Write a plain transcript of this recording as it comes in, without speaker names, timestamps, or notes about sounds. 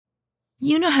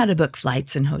You know how to book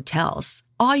flights and hotels.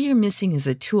 All you're missing is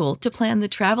a tool to plan the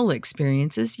travel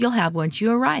experiences you'll have once you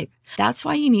arrive. That's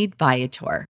why you need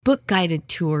Viator. Book guided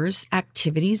tours,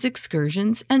 activities,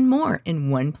 excursions, and more in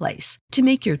one place to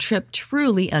make your trip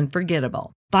truly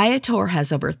unforgettable. Viator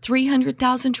has over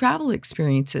 300,000 travel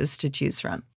experiences to choose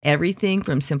from. Everything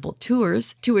from simple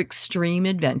tours to extreme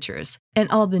adventures and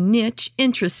all the niche,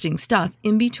 interesting stuff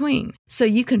in between. So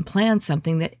you can plan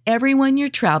something that everyone you're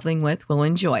traveling with will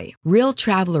enjoy. Real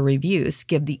traveler reviews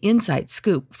give the inside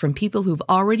scoop from people who've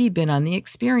already been on the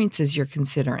experiences you're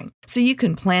considering. So you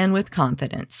can plan with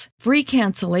confidence. Free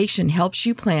cancellation helps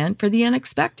you plan for the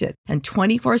unexpected. And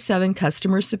 24/7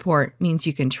 customer support means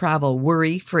you can travel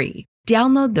worry-free.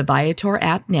 Download the Viator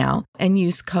app now and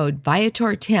use code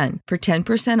Viator10 for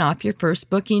 10% off your first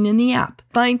booking in the app.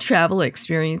 Find travel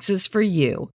experiences for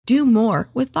you. Do more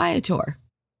with Viator.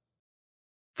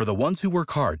 For the ones who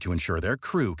work hard to ensure their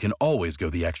crew can always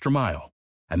go the extra mile,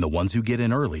 and the ones who get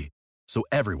in early so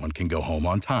everyone can go home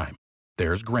on time,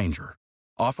 there's Grainger,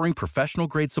 offering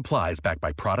professional-grade supplies backed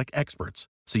by product experts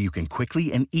so you can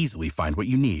quickly and easily find what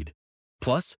you need.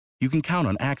 Plus, you can count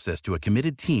on access to a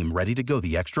committed team ready to go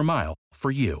the extra mile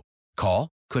for you. Call,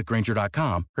 click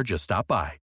Grainger.com, or just stop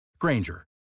by. Grainger,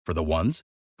 for the ones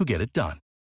who get it done.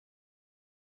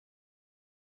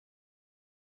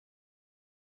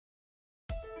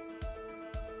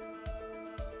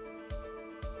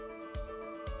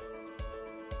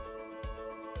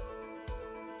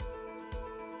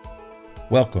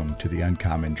 Welcome to the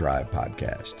Uncommon Drive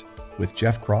podcast with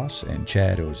Jeff Cross and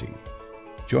Chad Ozy.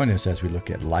 Join us as we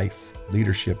look at life,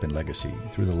 leadership, and legacy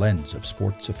through the lens of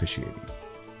sports officiating.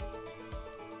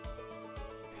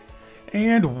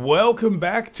 And welcome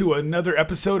back to another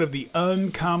episode of the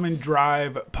Uncommon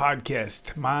Drive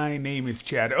podcast. My name is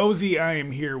Chad Ozy. I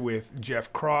am here with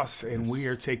Jeff Cross, and we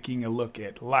are taking a look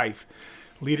at life,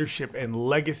 leadership, and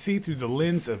legacy through the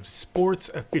lens of sports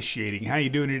officiating. How you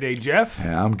doing today, Jeff?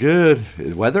 Yeah, I'm good.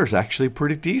 The weather's actually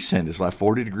pretty decent. It's like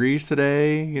 40 degrees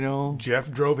today, you know.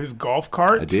 Jeff drove his golf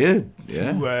cart. I did,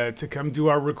 yeah. To come do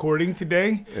our recording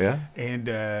today. Yeah. And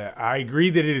I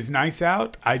agree that it is nice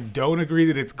out. I don't agree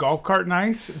that it's golf cart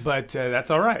nice, but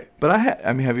that's all right. But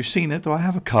have you seen it, though? I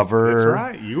have a cover. That's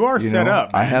right. You are set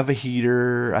up, man. I have a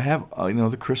heater. I have,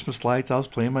 the Christmas lights. I was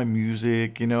playing my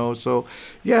music, So,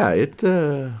 yeah,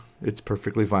 it's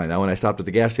perfectly fine. Now, when I stopped at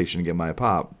the gas station to get my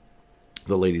pop,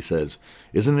 the lady says,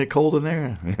 "Isn't it cold in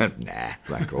there?" Nah, it's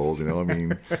not cold.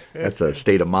 That's a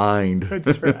state of mind.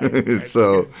 That's right. That's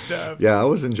so, yeah, I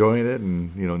was enjoying it,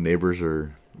 and neighbors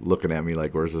are looking at me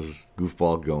like, "Where's this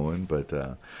goofball going?" But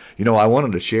I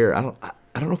wanted to share. I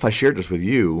don't know if I shared this with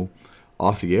you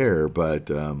off the air,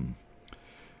 but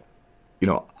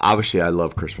obviously I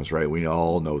love Christmas, right? We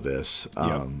all know this.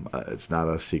 It's not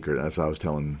a secret, as I was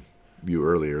telling you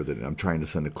earlier, that I'm trying to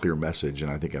send a clear message,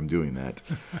 and I think I'm doing that.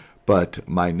 But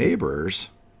my neighbors,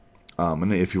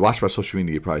 and if you watch my social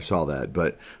media, you probably saw that,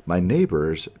 but my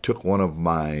neighbors took one of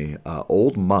my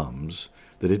old mums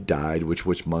that had died,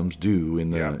 which mums do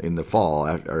in the fall,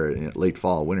 or late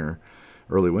fall,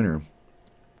 early winter.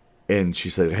 And she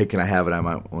said, "Hey, can I have it? I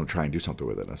might want to try and do something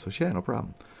with it." And I said, "Yeah, no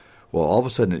problem." Well, all of a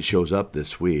sudden it shows up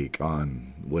this week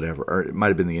on whatever, or it might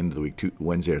have been the end of the week,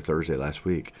 Wednesday or Thursday last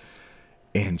week.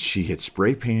 And she had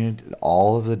spray painted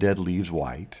all of the dead leaves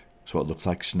white, so it looks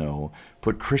like snow,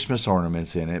 put Christmas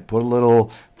ornaments in it, put a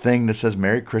little thing that says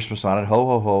Merry Christmas on it, ho,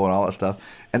 ho, ho, and all that stuff.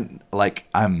 And like,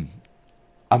 I'm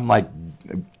like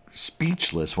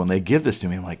speechless when they give this to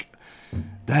me. I'm like,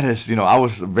 that is, I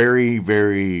was very,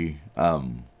 very, I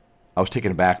was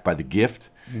taken aback by the gift,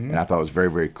 and I thought it was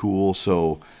very, very cool.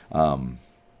 So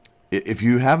if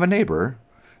you have a neighbor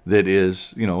that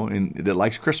is, that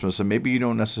likes Christmas, and maybe you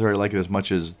don't necessarily like it as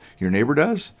much as your neighbor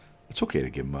does, it's okay to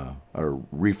give them a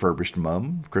refurbished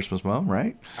Christmas mum,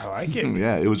 right? I like it.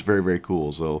 Yeah, it was very, very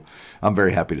cool. So I'm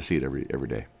very happy to see it every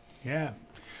day. Yeah.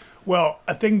 Well,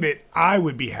 a thing that I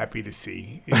would be happy to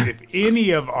see is if any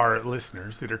of our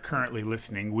listeners that are currently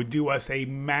listening would do us a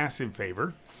massive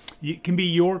favor. It can be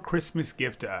your Christmas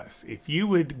gift to us. If you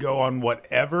would go on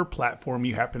whatever platform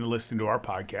you happen to listen to our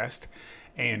podcast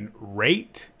and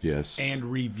rate and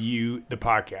review the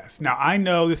podcast. Now, I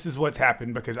know this is what's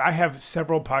happened because I have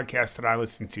several podcasts that I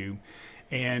listen to.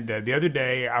 And the other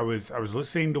day I was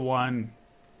listening to one,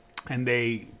 and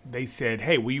they said,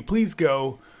 "Hey, will you please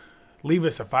go leave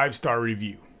us a 5-star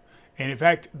review?" And in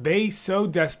fact, they so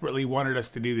desperately wanted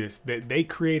us to do this that they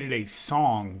created a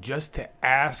song just to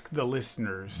ask the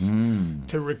listeners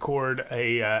to record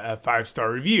a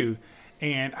 5-star review.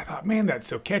 And I thought, man, that's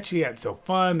so catchy. That's so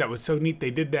fun. That was so neat.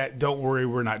 They did that. Don't worry,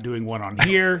 we're not doing one on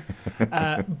here.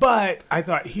 But I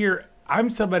thought, I'm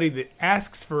somebody that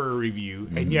asks for a review,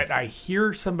 and yet I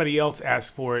hear somebody else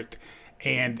ask for it,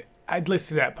 and I'd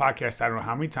listen to that podcast I don't know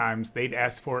how many times. They'd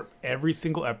ask for it every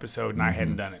single episode, and I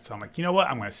hadn't done it. So I'm like, you know what?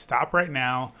 I'm going to stop right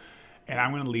now, and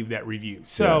I'm going to leave that review.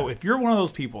 So if you're one of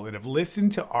those people that have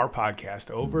listened to our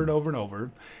podcast over and over and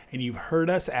over, and you've heard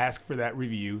us ask for that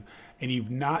review, and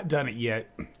you've not done it yet,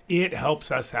 it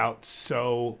helps us out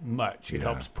so much. It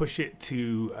helps push it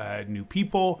to new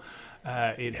people.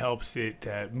 It helps it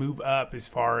move up as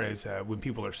far as when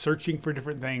people are searching for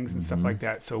different things and stuff like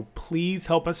that. So please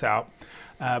help us out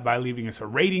by leaving us a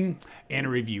rating and a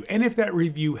review. And if that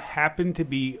review happened to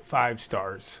be 5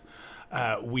 stars,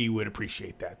 we would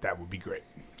appreciate that. That would be great.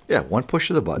 Yeah, one push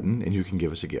of the button, and you can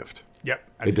give us a gift. Yep.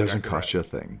 It doesn't cost you a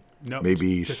thing. No,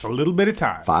 maybe just a little bit of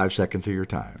time. 5 seconds of your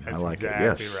time. That's I like exactly it.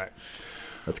 Yes, right.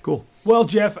 That's cool. Well,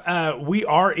 Jeff, we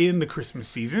are in the Christmas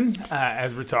season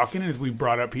as we're talking, as we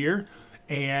brought up here,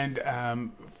 and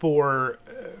for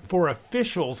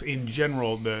officials in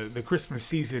general, the Christmas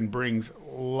season brings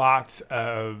lots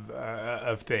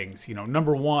of things. You know,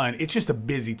 number one, it's just a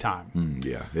busy time.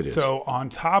 Yeah, it is. So on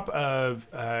top of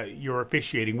your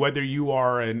officiating, whether you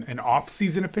are an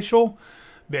off-season official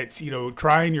that's, you know,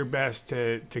 trying your best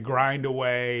to grind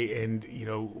away and, you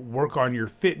know, work on your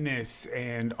fitness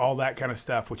and all that kind of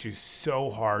stuff, which is so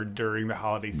hard during the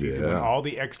holiday season when all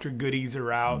the extra goodies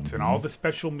are out and all the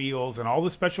special meals and all the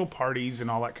special parties and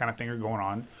all that kind of thing are going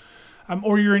on.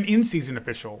 Or you're an in-season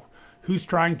official who's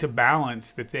trying to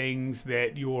balance the things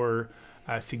that your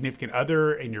significant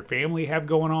other and your family have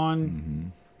going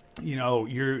on. You know,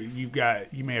 you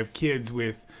may have kids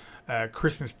with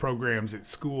Christmas programs at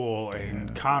school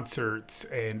and concerts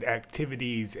and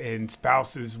activities, and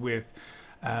spouses with,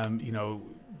 you know,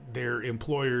 their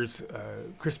employer's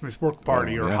Christmas work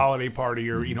party or holiday party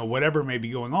or, you know, whatever may be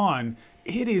going on.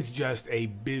 It is just a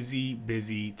busy,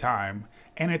 busy time.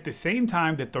 And at the same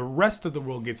time that the rest of the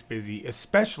world gets busy,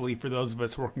 especially for those of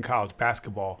us working college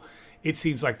basketball, it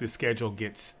seems like the schedule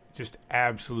gets just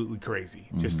absolutely crazy.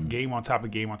 Just game on top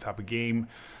of game on top of game.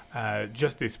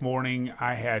 Just this morning,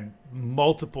 I had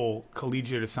multiple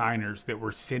collegiate assigners that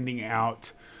were sending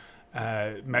out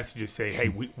messages saying,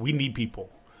 hey, we need people.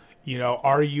 You know,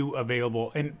 are you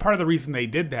available? And part of the reason they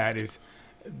did that is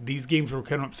these games were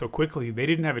coming up so quickly, they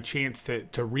didn't have a chance to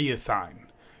reassign.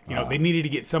 You know, they needed to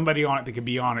get somebody on it that could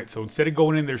be on it. So instead of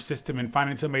going in their system and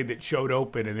finding somebody that showed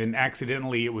open and then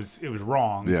accidentally it was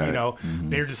wrong, you know,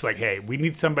 they're just like, hey, we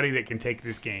need somebody that can take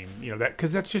this game. You know, that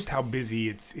because that's just how busy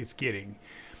it's getting.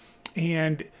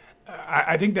 And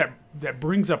I think that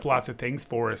brings up lots of things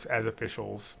for us as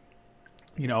officials.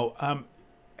 You know,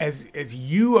 as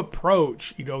you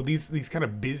approach, you know, these kind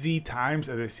of busy times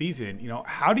of the season, you know,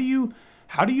 how do you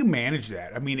manage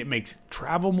that? I mean, it makes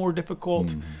travel more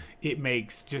difficult. It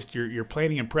makes just your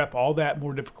planning and prep, all that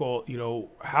more difficult. You know,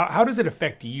 how does it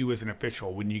affect you as an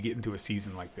official when you get into a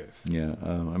season like this? Yeah,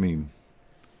 I mean,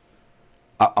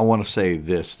 I want to say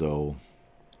this, though,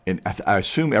 and I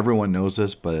assume everyone knows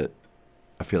this, but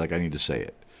I feel like I need to say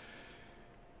it.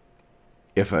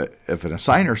 If an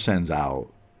assigner sends out,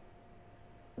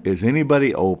 is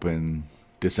anybody open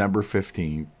December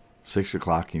 15th, 6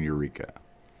 o'clock in Eureka,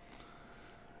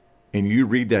 and you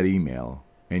read that email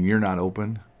and you're not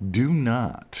open, do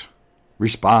not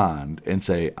respond and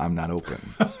say, I'm not open.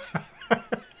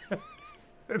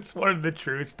 That's one of the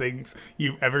truest things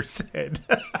you've ever said.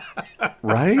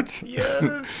 Right?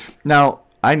 Yes. Now,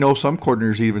 I know some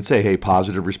coordinators even say, hey,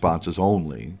 positive responses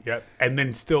only. Yep. And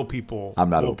then still people I'm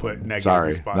not will open. put negative Sorry,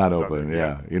 responses not on open. there.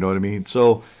 Yeah. You know what I mean?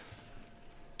 So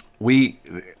we're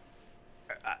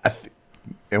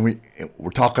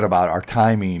talking about our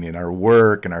timing and our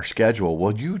work and our schedule.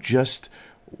 Well,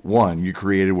 you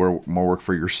created more work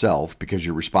for yourself because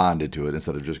you responded to it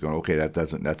instead of just going, okay,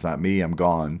 that's not me, I'm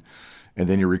gone. And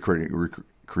then you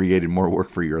created more work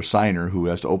for your assigner who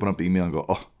has to open up the email and go,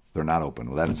 oh, they're not open.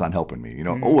 Well, that's not helping me. You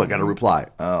know, oh, I got a reply.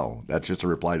 Oh, that's just a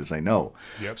reply to say no.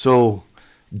 Yep. So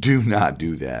do not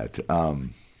do that.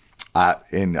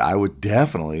 And I would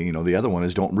definitely, you know, the other one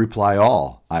is don't reply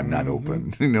all. I'm not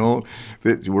open. You know,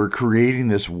 that we're creating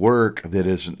this work that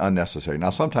is unnecessary.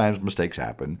 Now, sometimes mistakes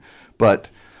happen, but,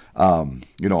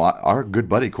 you know, our good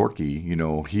buddy Corky, you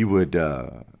know, he would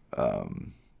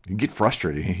he'd get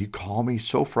frustrated. He'd call me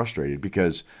so frustrated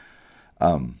because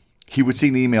he would see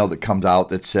an email that comes out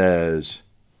that says,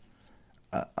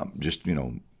 just, you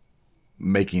know,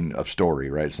 making a story,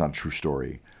 right? It's not a true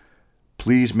story.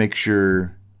 Please make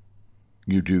sure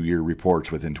you do your reports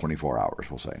within 24 hours,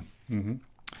 we'll say.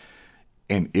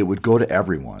 And it would go to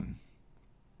everyone,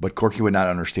 but Corky would not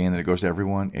understand that it goes to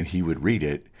everyone, and he would read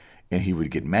it, And he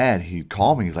would get mad. He'd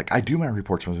call me. He's like, I do my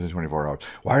reports within 24 hours.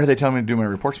 Why are they telling me to do my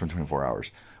reports within 24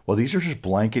 hours? Well, these are just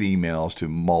blanket emails to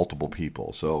multiple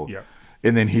people. So,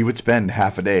 and then he would spend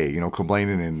half a day,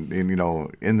 complaining and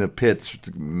in the pits,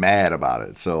 mad about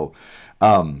it. So,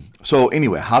 so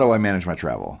anyway, how do I manage my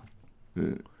travel?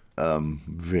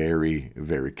 Very,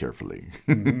 very carefully.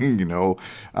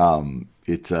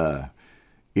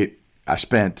 I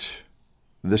spent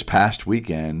this past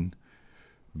weekend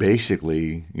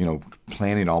basically,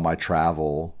 planning all my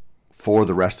travel for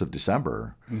the rest of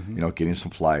December, getting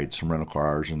some flights, some rental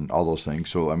cars and all those things.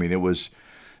 So, I mean,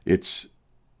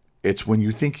 it's when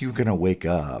you think you're going to wake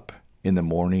up in the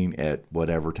morning at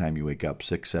whatever time you wake up,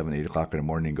 6, 7, 8 o'clock in the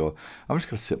morning and go, I'm just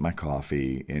going to sip my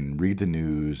coffee and read the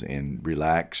news and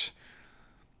relax,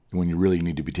 when you really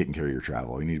need to be taking care of your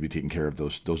travel. You need to be taking care of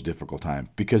those difficult times,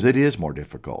 because it is more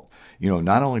difficult.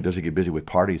 Not only does it get busy with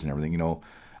parties and everything,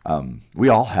 we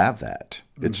all have that.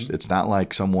 It's not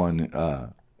like someone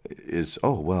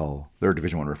they're a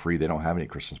Division I referee. They don't have any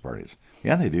Christmas parties.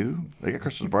 Yeah, they do. They got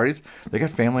Christmas parties. They got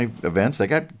family events. They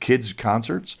got kids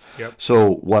concerts. Yep.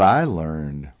 So what I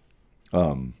learned,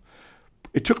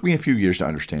 it took me a few years to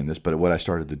understand this, but what I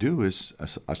started to do is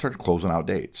I started closing out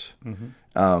dates.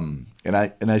 And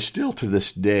I still to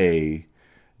this day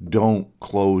don't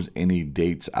close any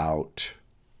dates out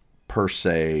per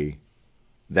se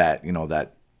that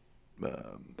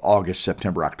August,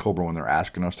 September, October, when they're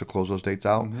asking us to close those dates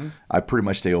out. I pretty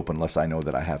much stay open unless I know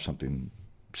that I have something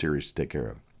serious to take care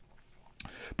of.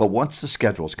 But once the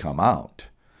schedules come out,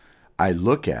 I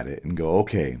look at it and go,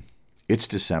 okay, it's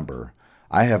December.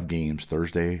 I have games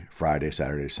Thursday, Friday,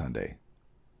 Saturday, Sunday.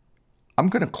 I'm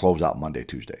going to close out Monday,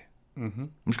 Tuesday.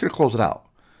 I'm just going to close it out.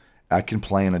 I can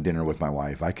plan a dinner with my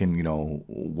wife. I can,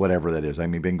 whatever that is. I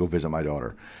mean, maybe go visit my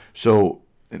daughter. So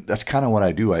that's kind of what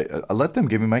I do. I let them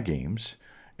give me my games,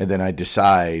 and then I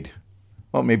decide,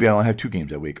 well, maybe I only have 2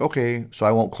 games that week. Okay, so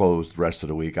I won't close the rest of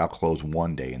the week. I'll close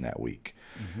one day in that week,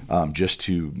 just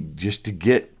to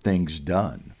get things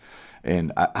done.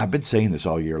 And I've been saying this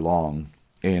all year long,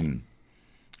 and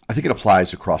I think it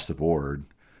applies across the board.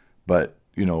 But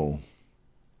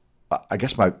I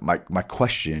guess my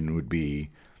question would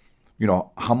be,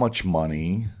 how much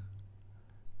money,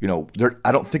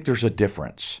 I don't think there's a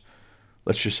difference.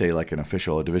 Let's just say like a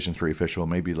Division III official,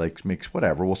 maybe like makes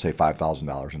whatever, we'll say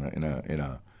 $5,000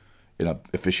 in a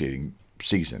officiating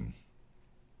season.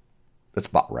 That's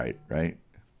about right?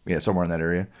 Yeah, somewhere in that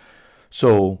area.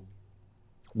 So,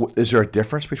 is there a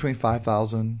difference between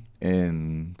 $5,000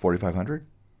 and $4,500?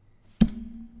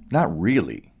 Not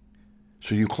really.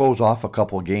 So you close off a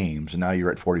couple of games, and now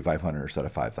you're at $4,500 instead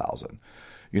of $5,000.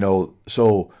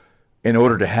 So in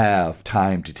order to have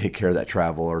time to take care of that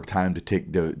travel or time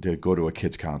to go to a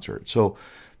kid's concert. So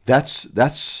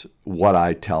that's what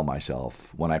I tell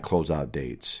myself when I close out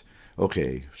dates.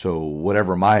 Okay, so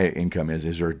whatever my income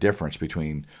is there a difference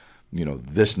between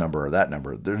this number or that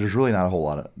number? There's really not a whole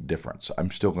lot of difference.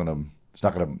 It's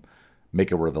not gonna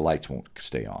make it where the lights won't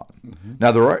stay on.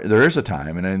 Now there is a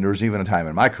time, and then there's even a time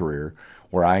in my career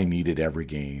where I needed every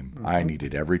game, I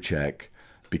needed every check,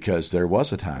 because there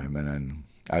was a time, and then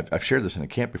I've shared this in a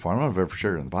camp before. I don't know if I've ever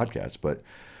shared it on the podcast, but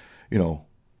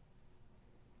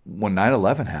when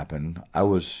 9/11 happened,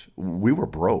 we were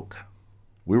broke.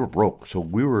 So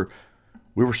we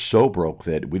were so broke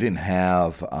that we didn't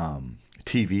have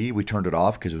TV. We turned it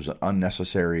off because it was an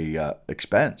unnecessary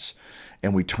expense,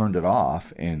 and we turned it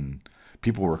off. And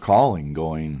people were calling,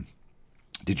 going,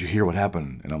 "Did you hear what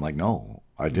happened?" And I'm like, "No,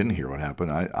 I didn't hear what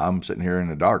happened. I'm sitting here in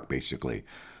the dark. Basically,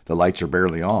 the lights are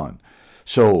barely on."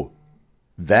 So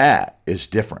that is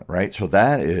different, right? So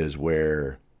that is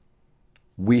where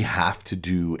we have to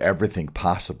do everything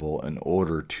possible in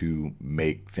order to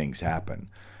make things happen.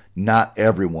 Not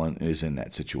everyone is in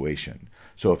that situation.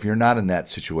 So if you're not in that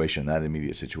situation, that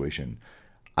immediate situation,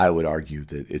 I would argue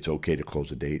that it's okay to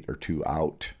close a date or 2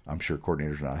 out. I'm sure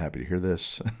coordinators are not happy to hear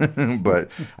this, but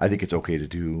I think it's okay to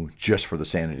do, just for the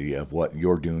sanity of what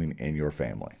you're doing and your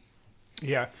family.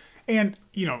 Yeah. And,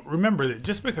 remember that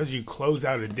just because you close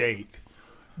out a date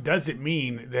doesn't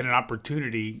mean that an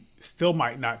opportunity still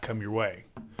might not come your way.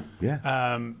 Yeah.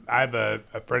 I have a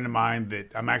friend of mine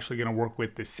that I'm actually going to work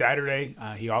with this Saturday.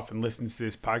 He often listens to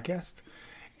this podcast,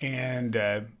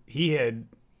 and he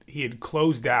had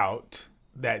closed out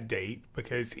that date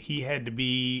because he had to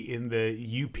be in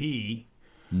the UP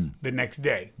the next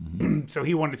day. So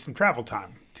he wanted some travel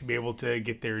time to be able to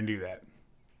get there and do that.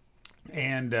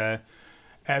 And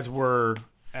as we're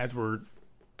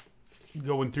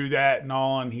going through that and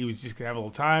all, and he was just going to have a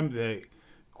little time, the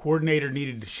coordinator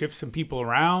needed to shift some people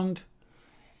around,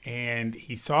 and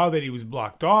he saw that he was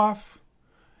blocked off,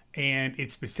 and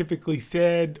it specifically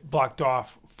said blocked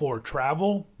off for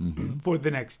travel for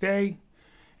the next day.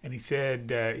 And he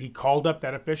said he called up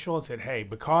that official and said, hey,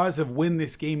 because of when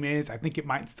this game is, I think it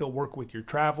might still work with your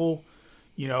travel.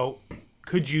 You know,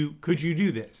 could you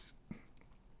do this?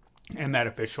 And that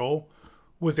official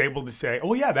was able to say,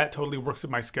 oh, yeah, that totally works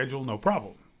with my schedule, no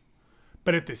problem.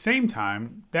 But at the same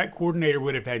time, that coordinator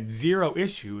would have had zero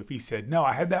issue if he said, no,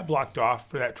 I had that blocked off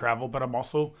for that travel, but I'm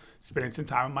also spending some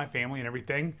time with my family and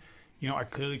everything. You know, I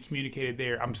clearly communicated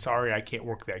there, I'm sorry, I can't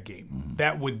work that game.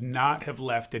 That would not have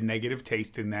left a negative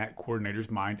taste in that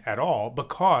coordinator's mind at all,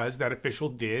 because that official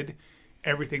did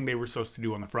everything they were supposed to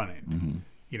do on the front end.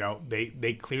 You know,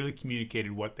 they clearly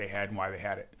communicated what they had and why they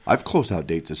had it. I've closed out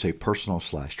dates that say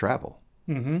personal/travel,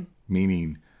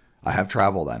 meaning I have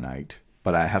travel that night,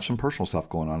 but I have some personal stuff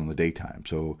going on in the daytime.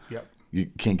 So you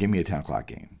can't give me a 10 o'clock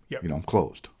game. You know, I'm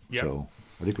closed. So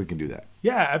I think we can do that.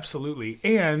 Yeah, absolutely.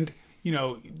 And, you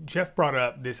know, Jeff brought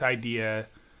up this idea,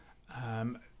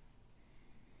 and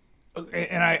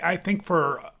I think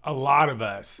for a lot of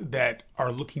us that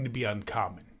are looking to be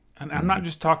uncommon, and I'm not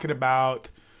just talking about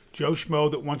Joe Schmo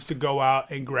that wants to go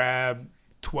out and grab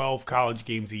 12 college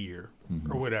games a year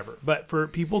or whatever, but for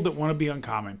people that want to be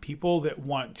uncommon, people that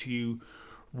want to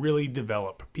really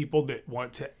develop, people that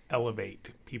want to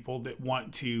elevate, people that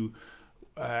want to,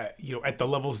 you know, at the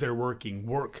levels they're work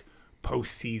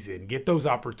postseason, get those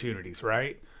opportunities,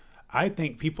 right? I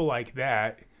think people like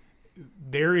that,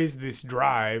 there is this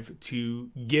drive to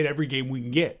get every game we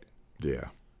can get. Yeah.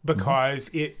 Because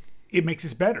it makes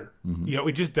us better. You know,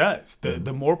 it just does.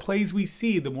 The more plays we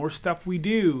see, the more stuff we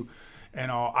do. And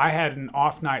all. I had an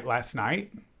off night last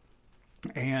night,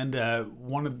 and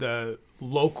one of the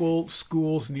local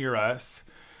schools near us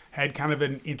had kind of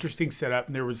an interesting setup,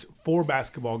 and there was 4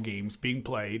 basketball games being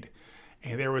played,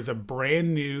 and there was a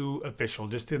brand new official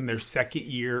just in their second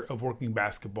year of working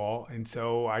basketball, and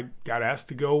so I got asked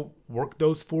to go work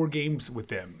those 4 games with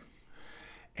them.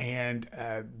 And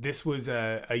this was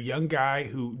a young guy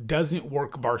who doesn't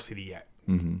work varsity yet.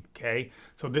 Okay,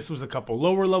 so this was a couple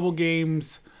lower level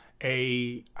games,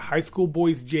 a high school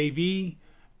boys JV,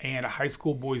 and a high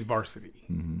school boys varsity.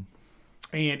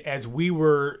 And as we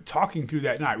were talking through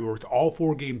that night, we worked all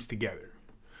 4 games together.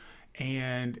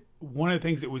 And one of the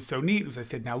things that was so neat was I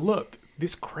said, now look,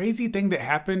 this crazy thing that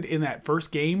happened in that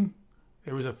first game,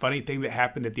 there was a funny thing that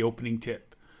happened at the opening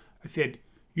tip. I said,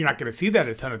 you're not going to see that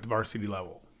a ton at the varsity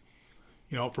level.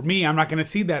 You know, for me, I'm not going to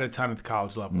see that a ton at the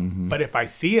college level. But if I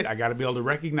see it, I got to be able to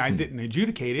recognize it and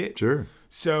adjudicate it. Sure.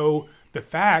 So the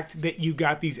fact that you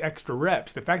got these extra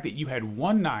reps, the fact that you had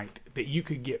one night that you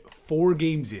could get 4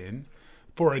 games in,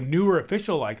 for a newer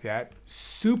official like that,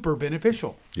 super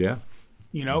beneficial. Yeah.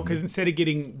 You know, because instead of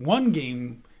getting 1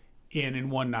 game in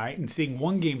one night and seeing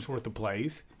 1 game's worth of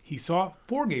plays, he saw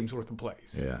 4 games worth of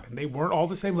plays. Yeah. And they weren't all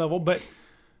the same level, but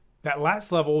that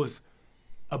last level was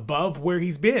above where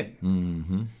he's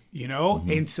been. You know,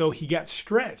 and so he got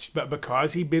stretched, but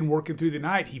because he'd been working through the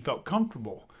night, he felt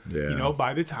comfortable. You know,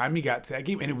 by the time he got to that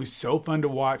game, and it was so fun to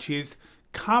watch his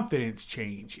confidence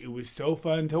change. It was so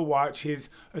fun to watch his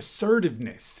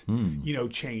assertiveness, you know,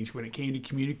 change when it came to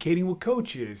communicating with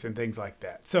coaches and things like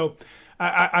that. So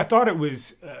I thought it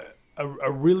was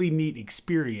a really neat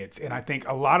experience. And I think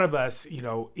a lot of us, you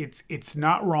know, it's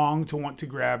not wrong to want to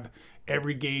grab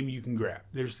every game you can grab.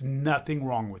 There's nothing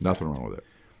wrong with Nothing wrong with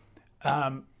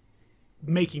it.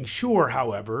 Making sure,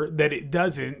 however, that it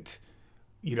doesn't,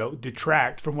 you know,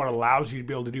 detract from what allows you to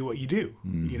be able to do what you do.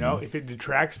 You know, if it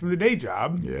detracts from the day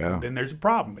job, then there's a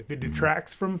problem. If it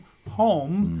detracts from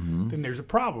home, then there's a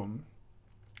problem.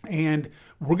 And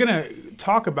we're going to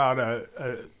talk about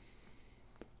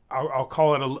I'll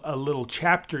call it a little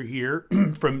chapter here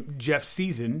from Jeff's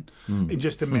season in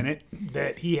just a minute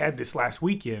that he had this last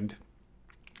weekend.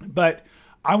 But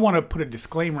I want to put a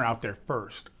disclaimer out there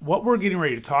first. What we're getting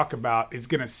ready to talk about is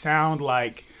going to sound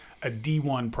like a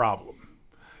D1 problem.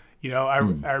 You know, I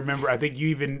remember, I think you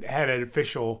even had an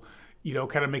official, you know,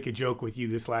 kind of make a joke with you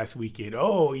this last weekend.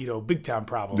 Oh, you know, big time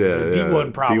problems, or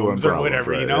D1 problems, or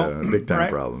whatever, right, you know. Big time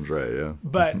problems, right, yeah.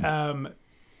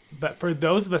 But for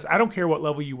those of us, I don't care what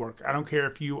level you work. I don't care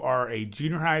if you are a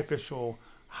junior high official,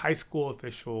 high school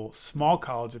official, small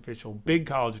college official, big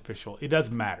college official. It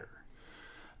doesn't matter.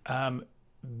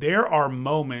 There are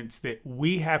moments that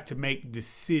we have to make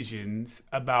decisions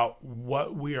about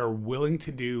what we are willing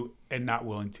to do and not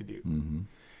willing to do.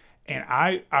 And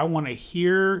I want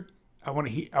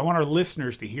our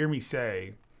listeners to hear me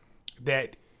say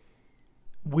that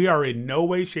we are in no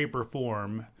way, shape, or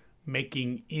form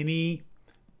making any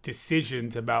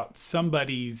decisions about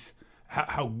somebody's,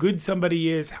 how good somebody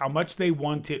is, how much they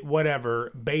want it, whatever,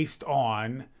 based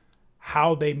on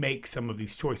how they make some of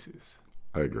these choices.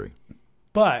 I agree.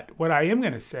 But what I am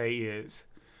going to say is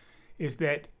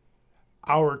that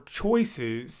our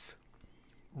choices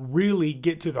really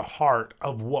get to the heart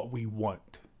of what we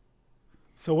want.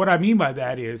 So what I mean by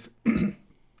that is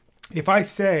if I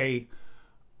say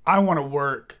I want to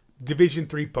work Division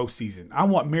III postseason, I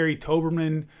want Mary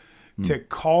Toberman to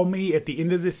call me at the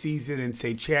end of the season and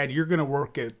say, Chad, you're going to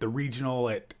work at the regional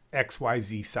at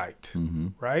XYZ site,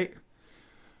 right?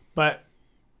 But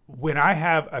when I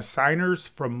have assigners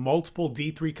from multiple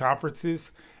D3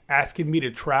 conferences asking me to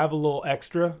travel a little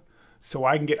extra so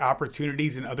I can get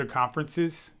opportunities in other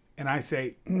conferences, and I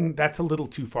say, that's a little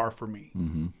too far for me,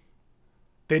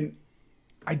 then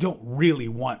I don't really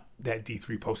want that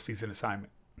D3 postseason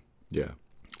assignment. Yeah.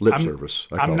 Lip service.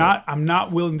 I'm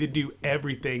not willing to do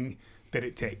everything that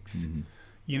it takes.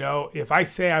 You know, if I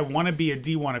say I want to be a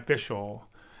D1 official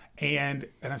and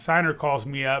an assigner calls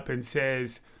me up and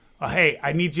says, hey,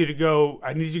 I need you to go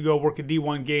work a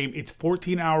D1 game. It's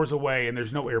 14 hours away and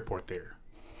there's no airport there.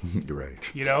 Right.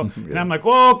 You know? And I'm like,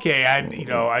 well, okay,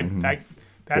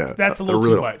 that's a little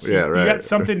too much. Yeah, right. You got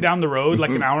something down the road,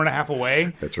 like an hour and a half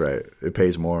away. That's right. It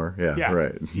pays more. Yeah.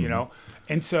 Right. You know?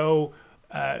 And so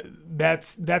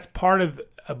that's part of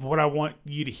what I want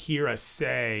you to hear us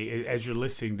say as you're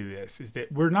listening to this, is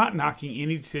that we're not knocking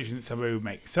any decision that somebody would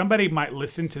make. Somebody might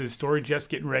listen to the story just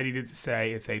getting ready to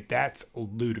say, that's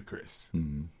ludicrous.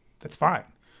 That's fine.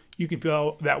 You can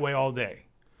feel that way all day.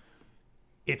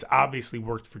 It's obviously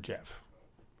worked for Jeff.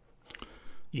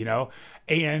 You know?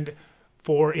 And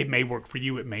it may work for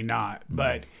you, it may not.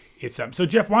 But it's something. So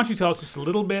Jeff, why don't you tell us just a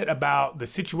little bit about the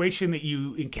situation that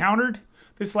you encountered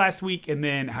this last week and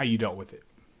then how you dealt with it?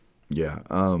 Yeah.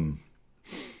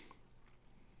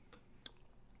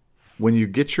 When you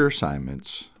get your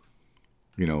assignments,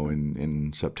 you know,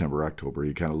 in September, October,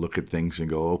 you kind of look at things and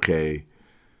go, okay,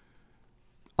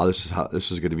 this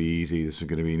is going to be easy. This is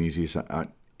going to be an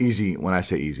easy. When I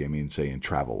say easy, I mean saying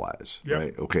travel wise,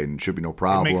 right? Okay, and it should be no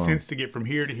problem. It makes sense to get from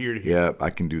here to here to here. Yeah, I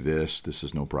can do this. This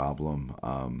is no problem.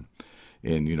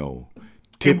 And you know,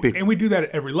 and we do that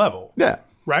at every level. Yeah.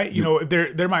 Right? You know,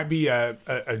 there might be a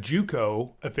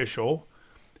JUCO official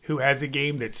who has a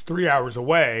game that's 3 hours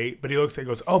away, but he looks and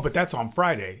goes, oh, but that's on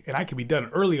Friday, and I can be done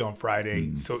early on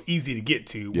Friday, so easy to get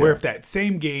to. Yeah. Where if that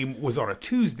same game was on a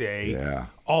Tuesday,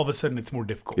 all of a sudden it's more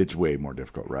difficult. It's way more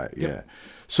difficult, right? Yeah.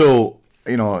 So,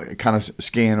 you know, kind of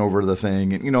scan over the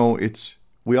thing, and, you know,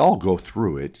 we all go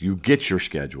through it. You get your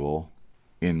schedule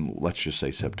in, let's just say,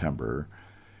 September,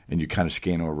 and you kind of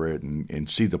scan over it and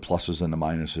see the pluses and the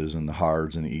minuses and the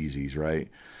hards and the easies, right?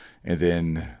 And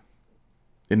then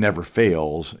it never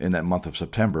fails. In that month of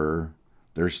September,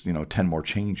 there's, 10 more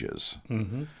changes.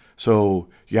 Mm-hmm. So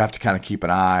you have to kind of keep an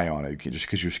eye on it. Just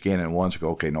because you scan it once, go,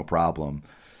 okay, no problem.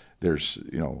 There's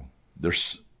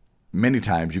many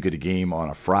times you get a game on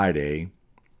a Friday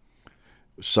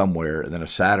somewhere and then a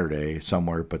Saturday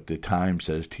somewhere, but the time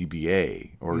says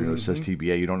TBA or, it says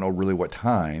TBA. You don't know really what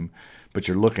time, but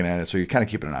you're looking at it, so you're kind of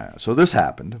keeping an eye on it. So this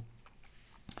happened.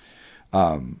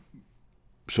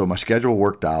 So my schedule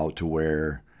worked out to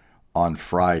where on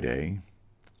Friday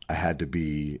I had to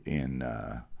be in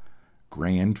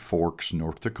Grand Forks,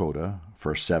 North Dakota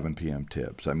for a 7 p.m.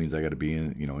 tip. So that means I got to be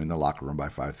in the locker room by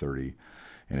 5:30.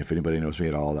 And if anybody knows me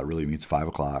at all, that really means 5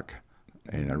 o'clock.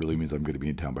 And that really means I'm going to be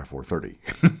in town by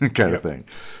 4:30 kind of thing.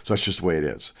 So that's just the way it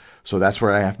is. So that's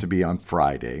where I have to be on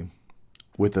Friday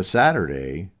with a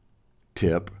Saturday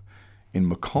tip in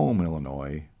Macomb,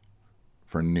 Illinois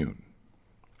for noon.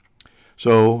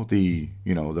 So the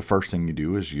first thing you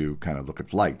do is you kind of look at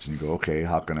flights and you go, okay,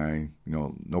 how can I,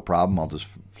 no problem. I'll just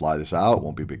fly this out.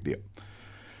 Won't be a big deal.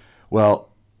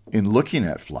 Well, in looking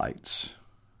at flights,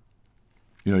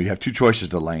 you have two choices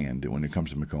to land when it comes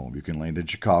to Macomb. You can land in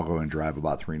Chicago and drive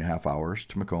about 3.5 hours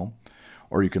to Macomb,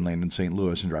 or you can land in St.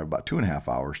 Louis and drive about 2.5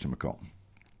 hours to Macomb.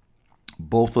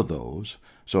 Both of those.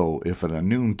 So if at a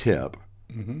noon tip,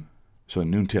 so a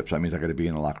noon tip, so that means I got to be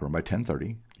in the locker room by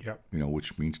 10:30. Yep.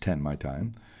 Which means 10 my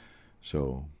time.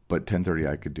 So, but 10:30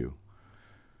 I could do.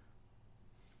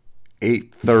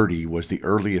 8:30 was the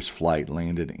earliest flight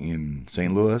landed in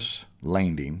St. Louis,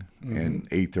 landing, and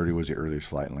 8:30 was the earliest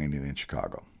flight landing in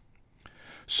Chicago.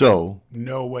 So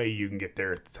no way you can get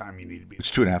there at the time you need to be. It's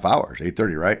 2.5 hours.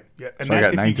 8:30, right? Yeah, and so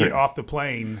that's if you get off the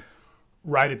plane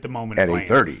right at the moment at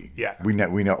 8:30. Yeah,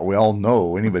 we all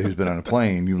know anybody who's been on a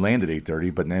plane, you land at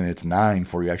 8:30, but then it's 9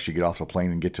 before you actually get off the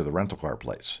plane and get to the rental car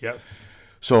place. Yep.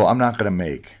 So I'm not going to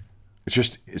make. It's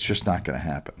just not going to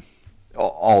happen.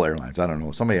 All airlines. I don't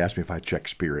know. Somebody asked me if I check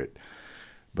Spirit,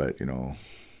 but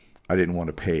I didn't want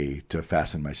to pay to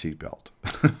fasten my seatbelt.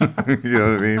 You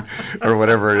know what I mean? Or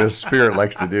whatever it is Spirit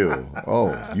likes to do.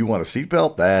 Oh, you want a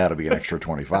seatbelt? That'll be an extra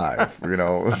 $25, you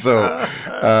know?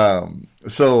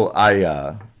 So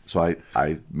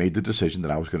I made the decision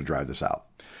that I was going to drive this out.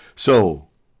 So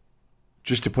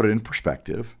just to put it in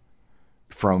perspective,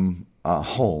 from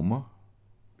home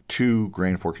to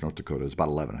Grand Forks, North Dakota is about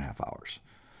 11 and a half hours.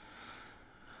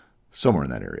 Somewhere in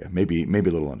that area, maybe a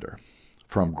little under.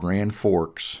 From Grand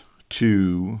Forks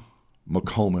to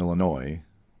Macomb, Illinois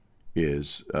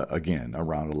is, again,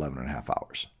 around 11 and a half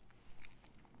hours.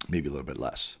 Maybe a little bit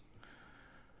less.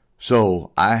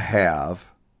 So I have,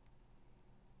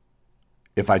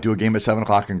 if I do a game at 7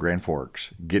 o'clock in Grand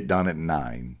Forks, get done at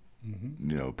 9,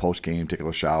 you know, post-game, take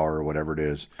a shower or whatever it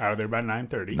is. Out of there by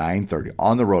 9:30. 9:30.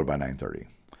 On the road by 9:30.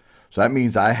 So that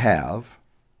means I have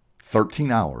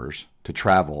 13 hours to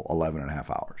travel 11 and a half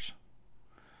hours.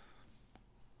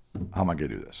 How am I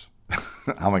going to do this?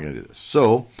 How am I going to do this?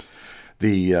 So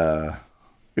and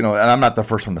I'm not the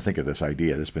first one to think of this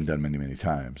idea. This has been done many, many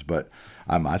times. But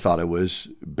I thought it was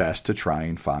best to try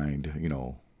and find,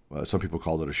 some people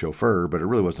called it a chauffeur, but it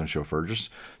really wasn't a chauffeur, just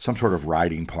some sort of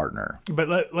riding partner.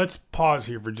 But let's pause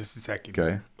here for just a second.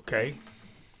 Okay.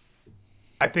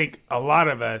 I think a lot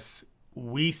of us,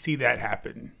 we see that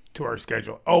happen to our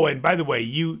schedule. Oh, and by the way,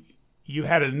 you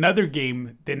had another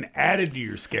game then added to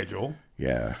your schedule.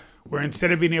 Yeah. Where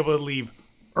instead of being able to leave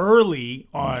early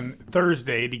on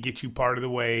Thursday to get you part of the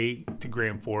way to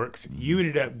Grand Forks, you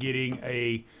ended up getting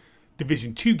a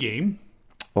Division II game.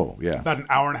 Oh, yeah. About an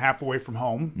hour and a half away from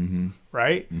home,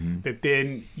 right? That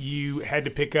then you had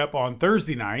to pick up on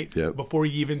Thursday night before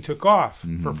you even took off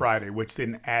for Friday, which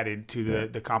then added to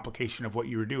the complication of what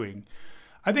you were doing.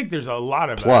 I think there's a lot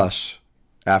of Plus,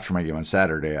 after my game on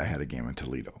Saturday, I had a game in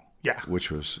Toledo. Yeah. Which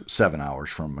was 7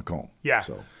 hours from Macomb. Yeah.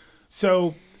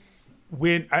 So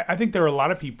when I think there are a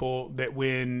lot of people that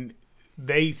when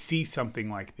they see something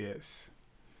like this,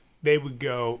 they would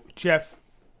go, Jeff,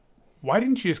 why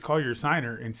didn't you just call your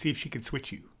assigner and see if she could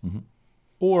switch you?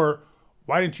 Or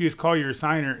why didn't you just call your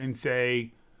assigner and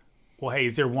say, well, hey,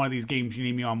 is there one of these games you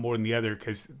need me on more than the other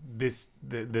because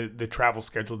the travel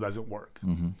schedule doesn't work?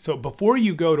 So before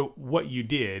you go to what you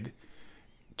did,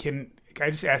 can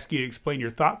I just ask you to explain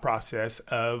your thought process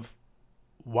of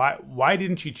why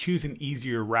didn't you choose an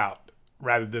easier route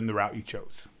rather than the route you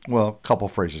chose? Well, a couple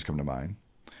phrases come to mind.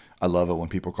 I love it when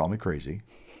people call me crazy.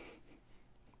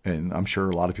 And I'm sure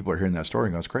a lot of people are hearing that story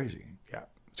and go, it's crazy. Yeah.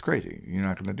 It's crazy. You're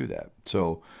not going to do that.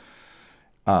 So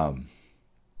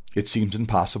it seems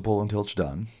impossible until it's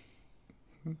done.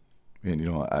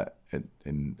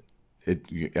 And,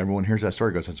 everyone hears that story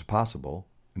and goes, it's impossible,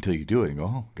 until you do it and go,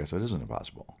 oh, I guess that isn't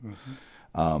impossible.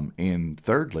 And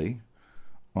thirdly,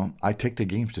 I take the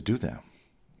games to do them.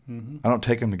 I don't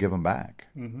take them to give them back.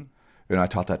 And I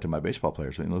taught that to my baseball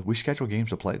players. We schedule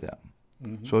games to play them.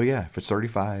 So, yeah, if it's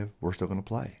 35, we're still going to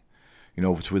play.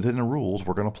 If it's within the rules,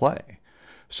 we're going to play.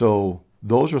 So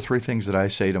those are three things that I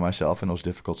say to myself in those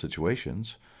difficult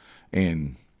situations.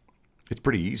 And it's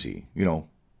pretty easy.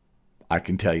 I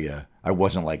can tell you, I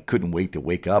wasn't couldn't wait to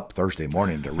wake up Thursday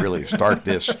morning to really start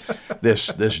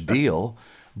this deal.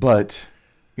 But,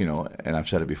 and I've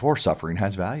said it before, suffering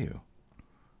has value.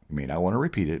 I mean, I want to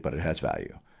repeat it, but it has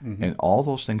value. And all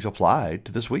those things applied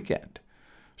to this weekend.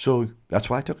 So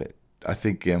that's why I took it. I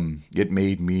think it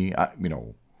made me,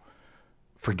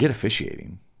 forget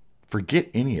officiating. Forget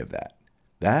any of that.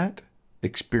 That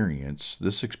experience,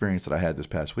 this experience that I had this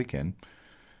past weekend,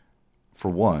 for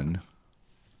one,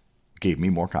 gave me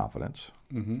more confidence.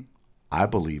 I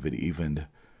believe it even,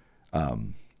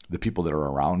 the people that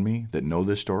are around me that know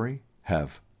this story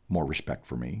have more respect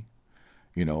for me,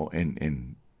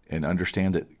 and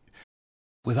understand that.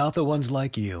 Without the ones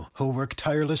like you, who work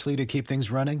tirelessly to keep things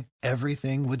running,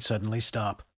 everything would suddenly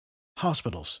stop.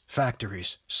 Hospitals,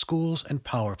 factories, schools, and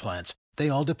power plants, they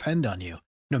all depend on you.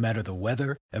 No matter the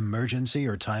weather, emergency,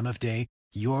 or time of day,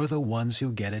 you're the ones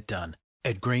who get it done.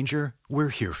 At Grainger, we're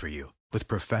here for you with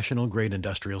professional-grade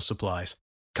industrial supplies.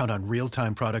 Count on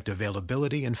real-time product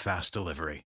availability and fast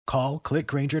delivery. Call,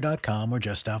 clickgrainger.com, or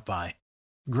just stop by.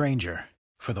 Grainger,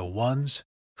 for the ones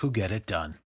who get it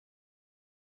done.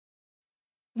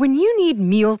 When you need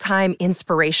mealtime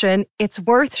inspiration, it's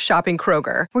worth shopping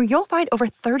Kroger, where you'll find over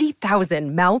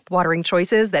 30,000 mouth-watering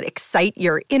choices that excite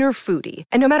your inner foodie.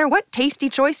 And no matter what tasty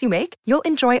choice you make, you'll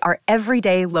enjoy our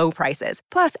everyday low prices,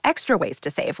 plus extra ways to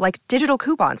save, like digital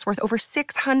coupons worth over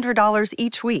 $600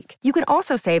 each week. You can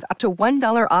also save up to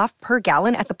 $1 off per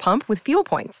gallon at the pump with fuel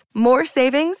points. More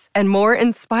savings and more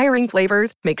inspiring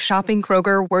flavors make shopping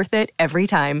Kroger worth it every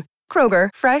time. Kroger,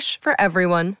 fresh for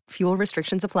everyone. Fuel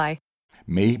restrictions apply.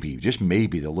 maybe, just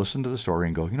maybe, they'll listen to the story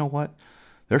and go, you know what?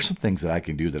 There's some things that I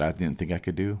can do that I didn't think I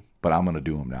could do, but I'm going to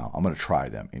do them now. I'm going to try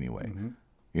them anyway. Mm-hmm.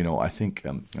 You know, I think,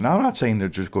 and I'm not saying to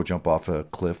just go jump off a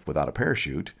cliff without a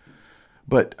parachute,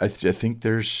 but I think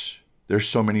there's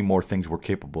so many more things we're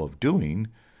capable of doing,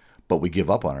 but we give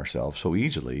up on ourselves so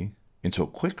easily and so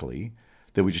quickly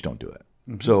that we just don't do it.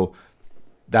 Mm-hmm. So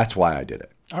that's why I did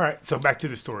it. All right. So back to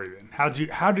the story then. How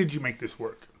did you make this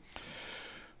work?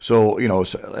 So, you know,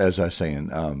 as I was saying,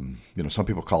 you know, some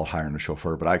people call it hiring a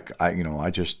chauffeur, but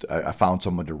I found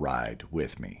someone to ride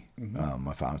with me. Mm-hmm.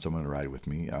 I found someone to ride with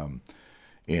me.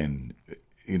 In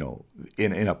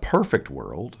a perfect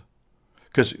world,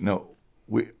 because, you know,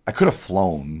 I could have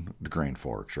flown to Grand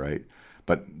Forks, right?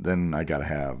 But then I got to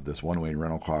have this one-way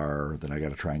rental car. Then I got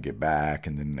to try and get back,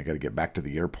 and then I got to get back to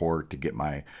the airport to get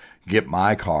my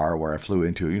car where I flew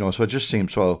into. You know, so it just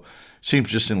seems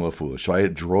just a little foolish. So I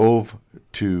drove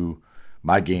to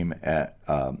my game at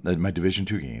my Division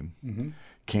II game, mm-hmm.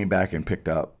 came back and picked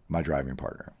up my driving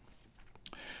partner,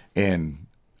 and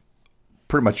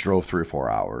pretty much drove 3 or 4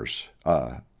 hours.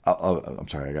 I'm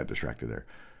sorry, I got distracted there.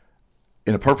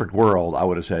 In a perfect world, I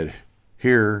would have said,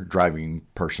 here, driving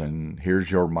person, here's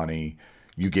your money.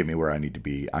 You get me where I need to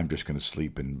be. I'm just going to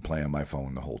sleep and play on my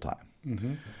phone the whole time.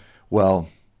 Mm-hmm. Well,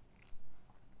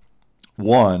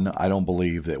 one, I don't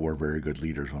believe that we're very good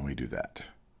leaders when we do that.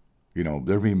 You know,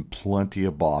 there've been plenty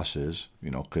of bosses, you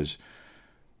know, because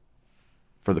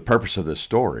for the purpose of this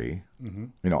story, mm-hmm.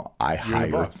 you know, I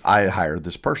hired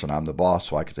this person. I'm the boss,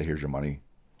 so I could say, here's your money.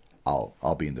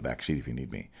 I'll be in the back seat if you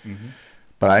need me. Mm-hmm.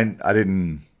 But I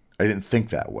didn't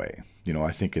think that way. You know,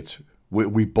 I think it's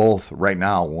we both right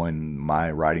now. When my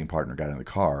riding partner got in the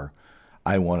car,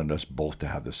 I wanted us both to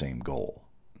have the same goal,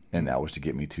 and that was to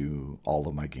get me to all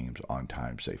of my games on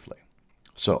time safely.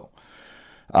 So,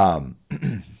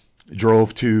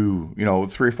 drove to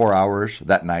 3 or 4 hours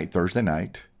that night, Thursday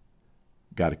night.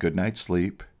 Got a good night's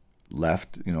sleep.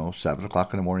 Left 7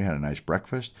 o'clock in the morning. Had a nice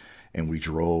breakfast, and we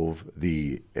drove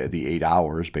the 8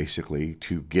 hours basically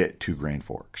to get to Grand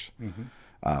Forks. Mm-hmm.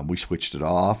 We switched it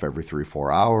off every 3 or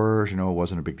 4 hours. You know, it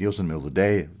wasn't a big deal. It was in the middle of the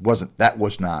day. That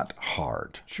was not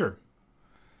hard. Sure.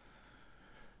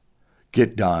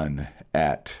 Get done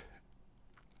at,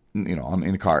 I'm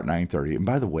in the car at 9:30. And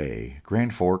by the way,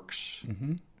 Grand Forks,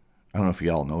 mm-hmm. I don't know if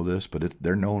y'all know this, but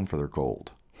they're known for their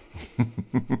cold.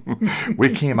 We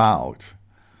came out,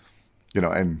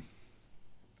 and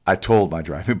I told my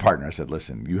driving partner, I said,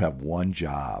 listen, you have one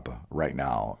job right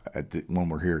now when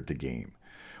we're here at the game.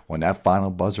 When that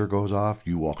final buzzer goes off,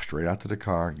 you walk straight out to the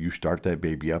car, you start that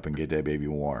baby up and get that baby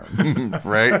warm,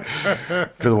 right?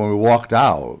 Because when we walked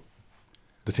out,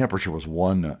 the temperature was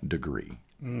 1 degree.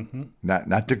 Mm-hmm.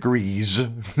 Not degrees.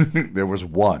 There was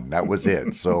 1. That was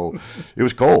it. So it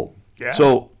was cold. Yeah.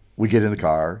 So we get in the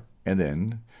car, and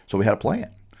then so we had a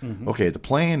plan. Mm-hmm. Okay, the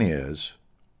plan is,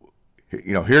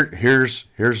 here's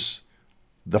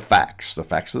the facts. The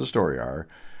facts of the story are,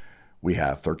 we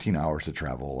have 13 hours to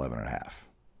travel, 11 and a half.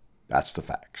 That's the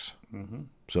facts. Mm-hmm.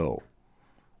 So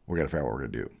we're going to figure out what we're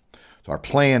going to do. So our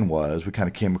plan was, we kind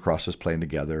of came across this plan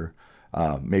together.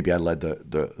 Maybe I led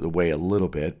the way a little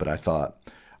bit, but I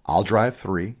thought, I'll drive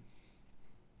 3.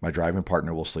 My driving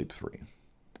partner will sleep 3.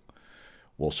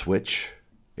 We'll switch,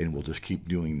 and we'll just keep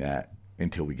doing that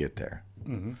until we get there.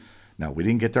 Mm-hmm. Now, we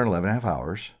didn't get there in 11 and a half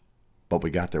hours, but we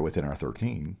got there within our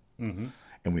 13. Mm-hmm.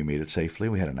 And we made it safely.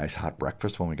 We had a nice hot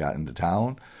breakfast when we got into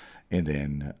town. And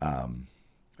then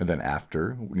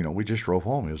after, we just drove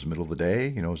home. It was the middle of the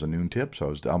day. It was a noon tip, so I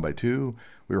was down by 2.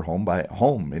 We were home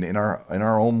and in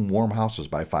our own warm houses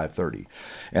by 5:30.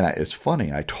 And it's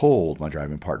funny. I told my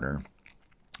driving partner,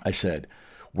 I said,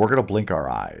 we're going to blink our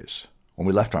eyes when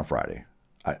we left on Thursday.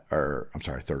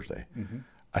 Mm-hmm.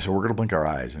 I said, we're going to blink our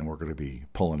eyes and we're going to be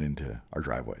pulling into our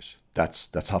driveways.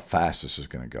 That's how fast this is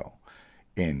going to go.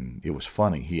 And it was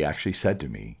funny. He actually said to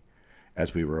me,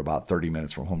 as we were about 30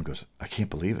 minutes from home, he goes, I can't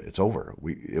believe it. It's over.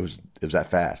 It was that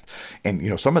fast.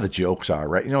 And, some of the jokes are,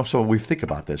 right? So we think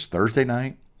about this Thursday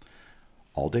night,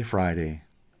 all day Friday,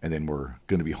 and then we're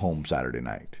going to be home Saturday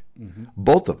night. Mm-hmm.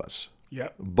 Both of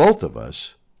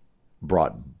us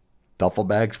brought duffel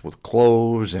bags with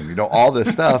clothes and, all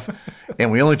this stuff. And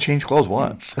we only changed clothes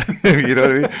once, you know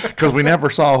what I mean? Because we never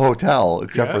saw a hotel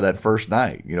except for that first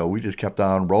night. We just kept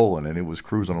on rolling and it was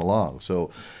cruising along. So,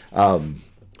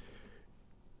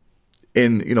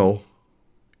 and,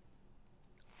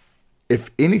 if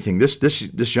anything,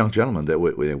 this young gentleman that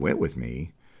went with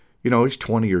me, he's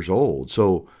 20 years old.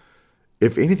 So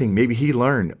if anything, maybe he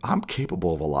learned I'm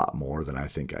capable of a lot more than I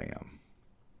think I am.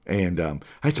 And I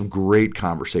had some great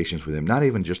conversations with him, not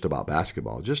even just about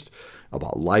basketball, just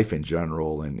about life in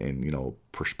general and you know,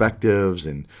 perspectives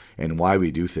and why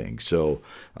we do things. So,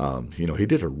 you know, he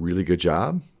did a really good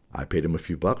job. I paid him a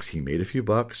few bucks. He made a few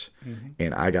bucks.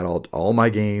 And I got all my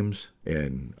games.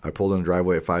 And I pulled in the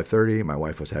driveway at 5:30. My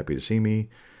wife was happy to see me.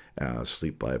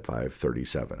 Sleep by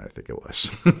 5:37, I think it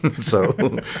was. So,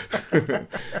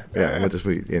 yeah, I went to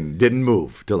sleep and didn't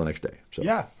move till the next day. So.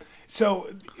 Yeah. So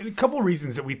a couple of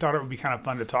reasons that we thought it would be kind of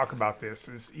fun to talk about this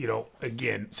is, you know,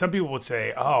 again, some people would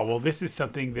say, oh, well, this is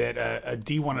something that a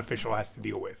D1 official has to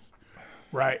deal with,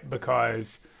 right?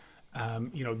 Because,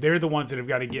 you know, they're the ones that have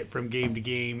got to get from game to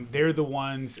game. They're the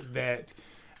ones that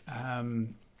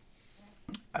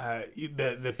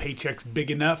the paycheck's big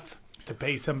enough to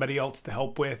pay somebody else to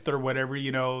help with or whatever,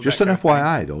 you know. Just an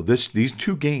FYI, though, these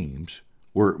 2 games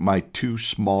were my 2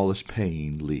 smallest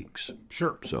paying leagues.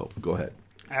 Sure. So go ahead.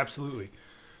 Absolutely.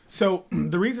 So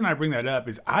the reason I bring that up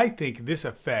is I think this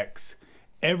affects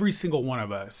every single one of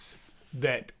us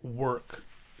that work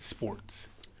sports.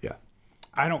 Yeah.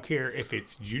 I don't care if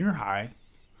it's junior high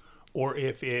or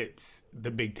if it's the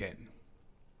Big Ten.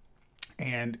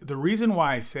 And the reason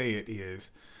why I say it is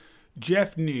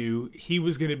Jeff knew he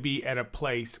was going to be at a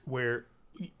place where,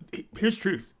 here's the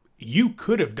truth, you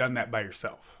could have done that by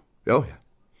yourself. Oh, yeah.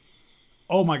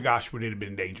 Oh, my gosh, would it have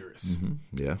been dangerous?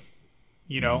 Yeah.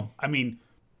 You know, I mean,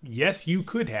 yes, you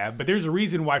could have, but there's a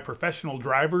reason why professional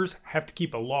drivers have to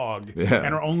keep a log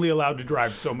and are only allowed to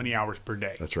drive so many hours per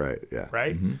day. That's right. Yeah.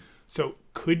 Right? So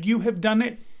could you have done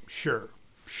it? Sure.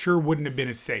 Sure wouldn't have been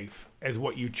as safe as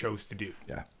what you chose to do.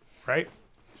 Yeah. Right?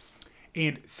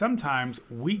 And sometimes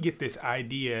we get this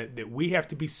idea that we have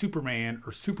to be Superman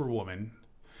or Superwoman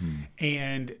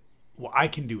and, well, I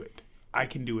can do it. I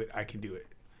can do it. I can do it.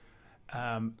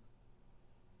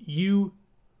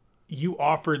 You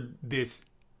offered this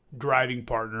driving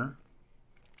partner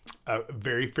a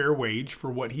very fair wage for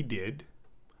what he did.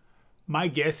 My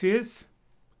guess is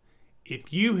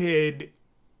if you had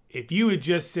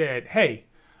just said, hey,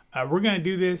 we're going to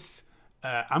do this.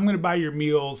 I'm going to buy your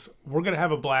meals. We're going to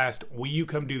have a blast. Will you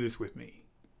come do this with me?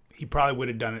 He probably would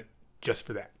have done it just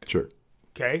for that. Sure.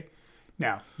 Okay.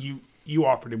 Now you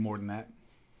offered him more than that.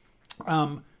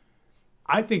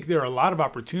 I think there are a lot of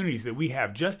opportunities that we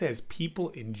have just as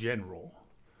people in general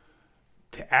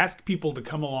to ask people to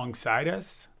come alongside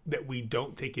us that we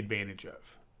don't take advantage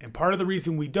of. And part of the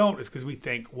reason we don't is because we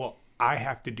think, well, I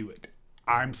have to do it.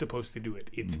 I'm supposed to do it.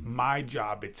 It's my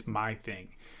job. It's my thing.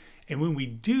 And when we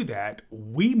do that,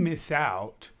 we miss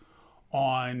out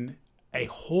on a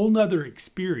whole nother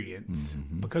experience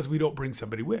because we don't bring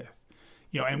somebody with.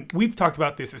 You know, and we've talked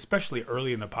about this, especially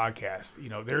early in the podcast. You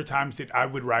know, there are times that I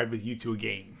would ride with you to a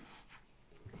game.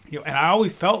 You know, and I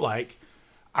always felt like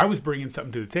I was bringing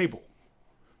something to the table.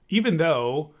 Even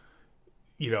though,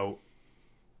 you know,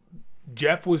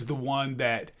 Jeff was the one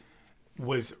that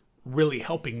was really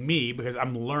helping me because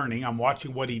I'm learning. I'm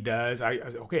watching what he does.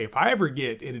 Okay, if I ever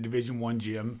get in a Division I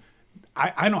gym,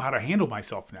 I know how to handle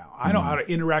myself now. I know how to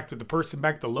interact with the person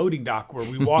back at the loading dock where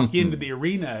we walk into the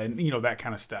arena and, you know, that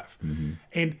kind of stuff.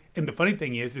 And the funny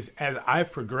thing is as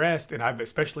I've progressed and I've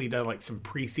especially done like some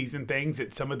preseason things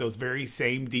at some of those very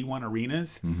same D1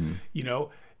 arenas, you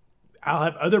know, I'll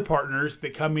have other partners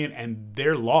that come in and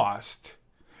they're lost.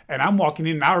 And I'm walking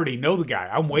in and I already know the guy.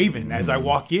 I'm waving as I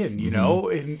walk in, you know,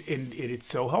 and it's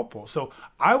so helpful. So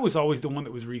I was always the one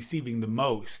that was receiving the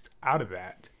most out of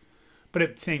that. But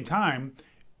at the same time,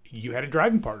 you had a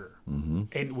driving partner.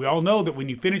 And we all know that when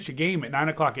you finish a game at 9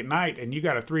 o'clock at night and you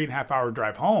got a 3.5 hour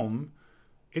drive home,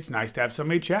 it's nice to have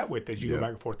somebody to chat with as you go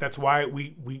back and forth. That's why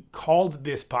we called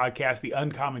this podcast The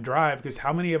Uncommon Drive, because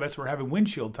how many of us were having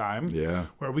windshield time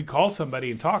where we call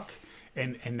somebody and talk.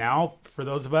 And now for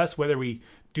those of us, whether we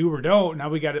do or don't, now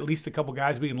we got at least a couple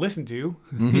guys we can listen to,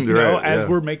 you know, as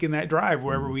we're making that drive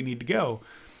wherever we need to go.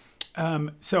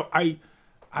 So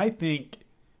I think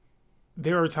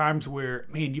there are times where,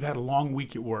 man, you've had a long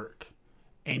week at work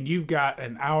and you've got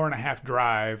an hour and a half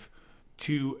drive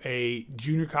to a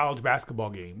junior college basketball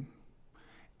game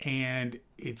and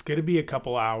it's going to be a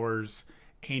couple hours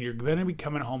and you're going to be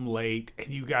coming home late and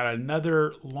you've got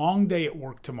another long day at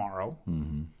work tomorrow.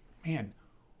 Man,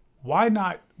 why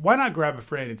not grab a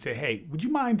friend and say, hey, would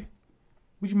you mind?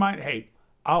 Hey,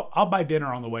 I'll buy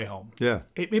dinner on the way home. Yeah.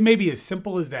 It may be as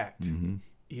simple as that.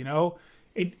 You know,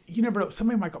 you never know.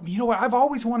 Somebody might go, you know what? I've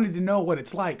always wanted to know what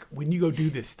it's like when you go do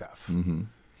this stuff. You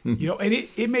know, and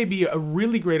it may be a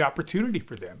really great opportunity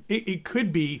for them. It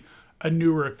could be a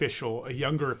newer official, a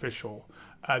younger official.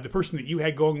 The person that you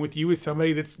had going with you is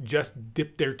somebody that's just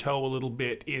dipped their toe a little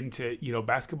bit into, you know,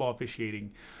 basketball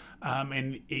officiating.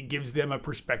 and it gives them a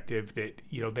perspective that,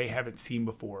 they haven't seen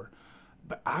before.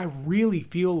 But I really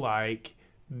feel like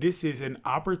this is an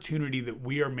opportunity that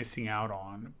we are missing out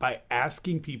on by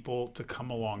asking people to come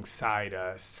alongside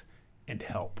us and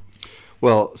help.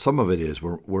 Well, some of it is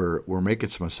we're making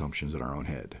some assumptions in our own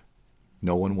head.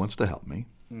 No one wants to help me.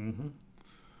 Mm-hmm.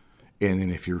 And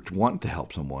then if you're wanting to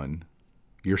help someone,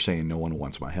 you're saying no one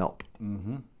wants my help.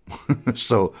 Mm-hmm.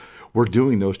 So we're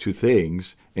doing those two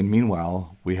things, and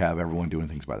meanwhile, we have everyone doing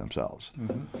things by themselves.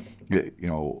 Mm-hmm.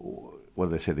 What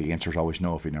do they say? The answer is always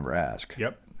no if you never ask.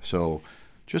 Yep. So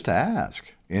just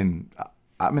ask. And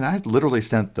I literally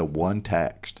sent the one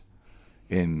text,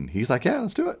 and he's like, yeah,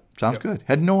 let's do it. Sounds good.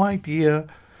 Had no idea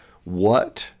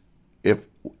what,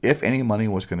 if any money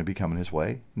was going to be coming his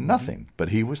way. Nothing. But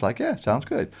he was like, yeah, sounds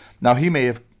good. Now, he may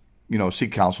have,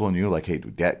 seek counsel in you, like, hey,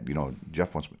 Dad,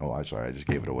 Jeff wants me. Oh, I'm sorry, I just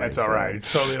gave it away. That's all right.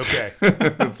 It's totally okay.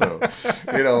 So,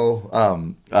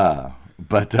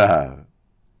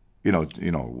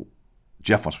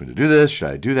 Jeff wants me to do this. Should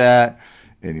I do that?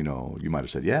 And, you might have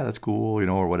said, yeah, that's cool,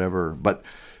 or whatever. But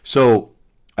so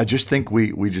I just think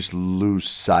we just lose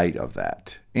sight of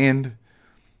that. And,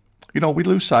 we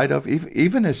lose sight of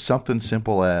even as something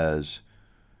simple as,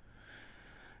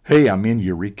 hey, I'm in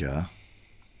Eureka.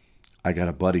 I got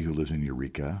a buddy who lives in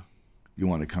Eureka. You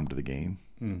want to come to the game?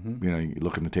 Mm-hmm. You're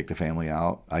looking to take the family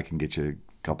out. I can get you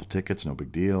a couple tickets, no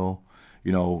big deal.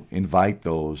 Invite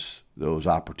those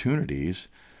opportunities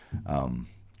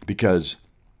because,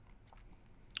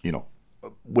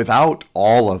 without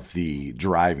all of the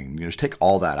driving, just take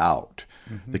all that out.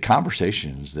 Mm-hmm. The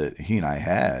conversations that he and I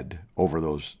had over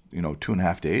those,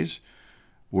 2.5 days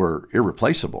were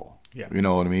irreplaceable. Yeah. You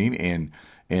know what I mean? And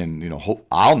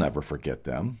I'll never forget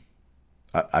them.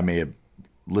 I may have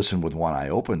listened with one eye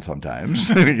open sometimes,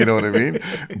 you know what I mean?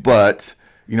 But,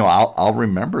 I'll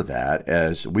remember that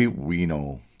as we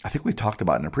I think we talked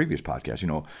about in a previous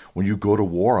podcast, when you go to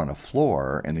war on a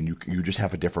floor and then you just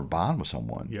have a different bond with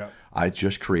someone. Yeah. I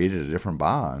just created a different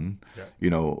bond,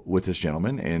 with this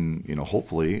gentleman, and,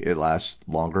 hopefully it lasts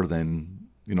longer than,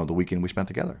 the weekend we spent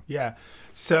together. Yeah.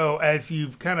 So as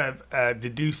you've kind of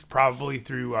deduced probably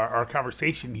through our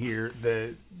conversation here,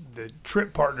 the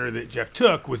trip partner that Jeff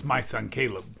took was my son,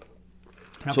 Caleb.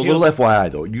 Now, so Caleb, a little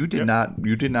FYI though, you did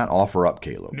not offer up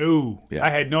Caleb. No, yeah. I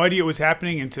had no idea what was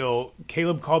happening until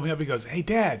Caleb called me up. He goes, "Hey,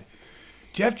 Dad,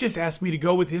 Jeff just asked me to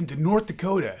go with him to North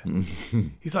Dakota."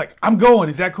 He's like, "I'm going.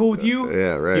 Is that cool with you?"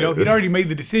 Yeah, right. He'd already made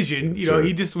the decision. Sure.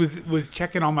 He just was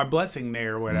checking on my blessing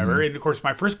there or whatever. Mm-hmm. And of course,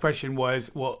 my first question was,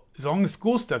 "Well, as long as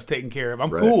school stuff's taken care of, I'm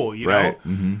cool." Right.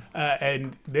 Mm-hmm.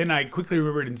 And then I quickly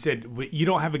remembered and said, "You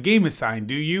don't have a game assigned,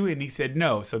 do you?" And he said,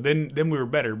 "No." So then we were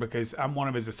better because I'm one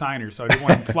of his assigners, so I didn't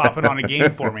want him flopping on a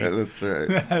game for me. That's right.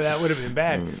 That would have been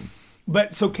bad.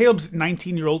 But so Caleb's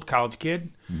 19-year-old college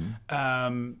kid.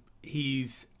 Mm-hmm. He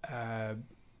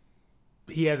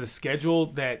has a schedule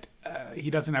that he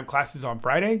doesn't have classes on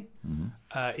Friday.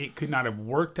 Mm-hmm. It could not have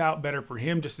worked out better for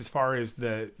him, just as far as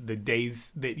the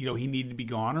days that he needed to be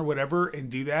gone or whatever and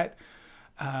do that.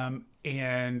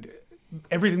 And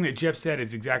everything that Jeff said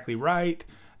is exactly right.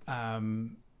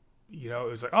 It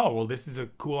was like, oh well, this is a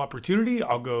cool opportunity.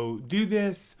 I'll go do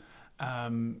this.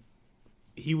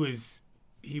 He was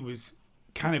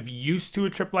kind of used to a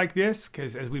trip like this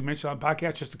because, as we mentioned on the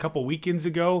podcast just a couple weekends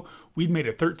ago, we'd made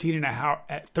a 13 and a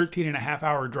half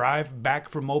hour drive back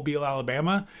from Mobile,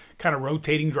 Alabama, kind of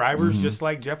rotating drivers, just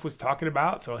like Jeff was talking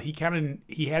about. So he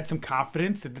had some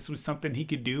confidence that this was something he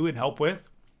could do and help with.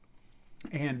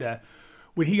 And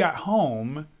when he got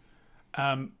home,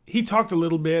 he talked a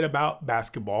little bit about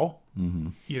basketball. Mm-hmm.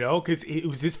 Because it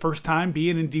was his first time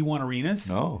being in D1 arenas.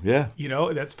 Oh, yeah.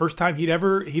 That's the first time he'd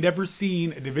ever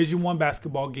seen a Division I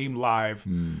basketball game live,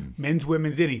 men's,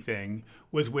 women's, anything,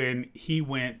 was when he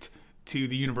went to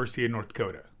the University of North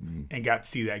Dakota and got to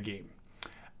see that game.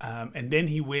 And then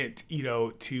he went,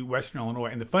 to Western Illinois.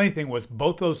 And the funny thing was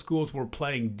both those schools were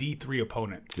playing D3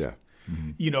 opponents. Yeah.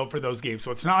 Mm-hmm. For those games. So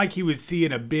it's not like he was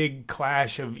seeing a big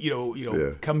clash of,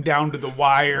 come down to the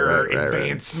wire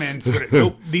advancements. Right.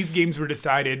 Nope, these games were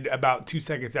decided about 2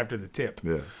 seconds after the tip.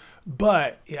 Yeah.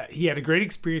 But yeah, he had a great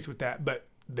experience with that. But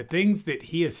the things that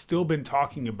he has still been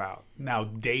talking about now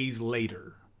days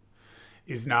later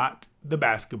is not the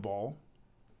basketball.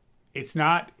 It's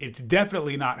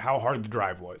definitely not how hard the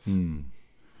drive was.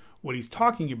 What he's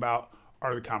talking about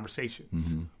are the conversations.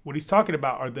 Mm-hmm. What he's talking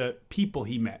about are the people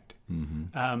he met.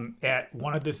 Mm-hmm. At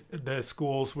one of the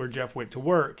schools where Jeff went to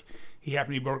work, he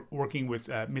happened to be working with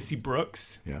Missy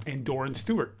Brooks and Doran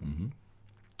Stewart.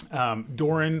 Mm-hmm.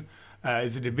 Doran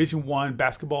is a Division I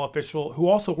basketball official who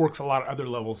also works a lot of other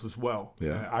levels as well.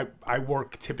 Yeah. I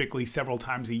work typically several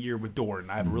times a year with Doran.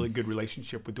 I have a really good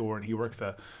relationship with Doran. He works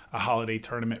a holiday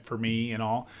tournament for me and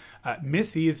all.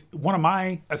 Missy is one of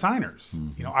my assigners.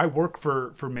 You know, I work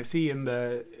for Missy in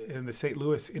the St.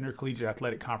 Louis Intercollegiate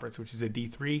Athletic Conference, which is a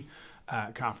D3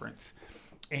 conference.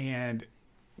 And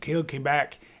Caleb came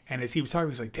back, and as he was talking, he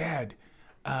was like, Dad,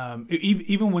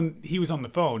 even when he was on the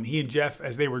phone, he and Jeff,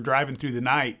 as they were driving through the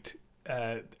night,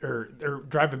 or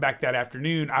driving back that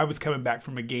afternoon, I was coming back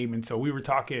from a game, and so we were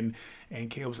talking, and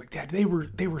Caleb was like, Dad, they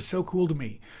were so cool to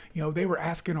me. You know, they were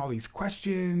asking all these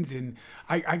questions, and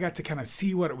I got to kind of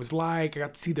see what it was like. I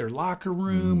got to see their locker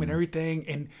room and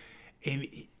everything, and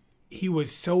he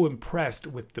was so impressed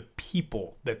with the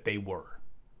people that they were.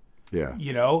 Yeah.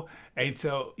 You know? And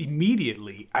so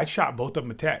immediately I shot both of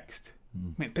them a text.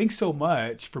 Man, thanks so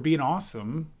much for being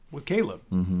awesome with Caleb.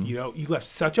 You know, you left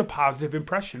such a positive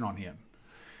impression on him.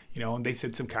 You know, and they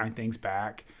said some kind things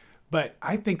back. But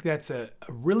I think that's a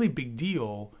really big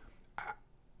deal.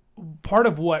 Part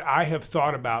of what I have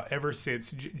thought about ever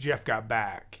since Jeff got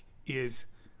back is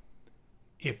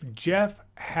if Jeff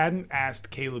hadn't asked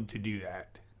Caleb to do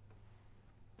that,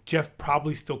 Jeff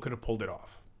probably still could have pulled it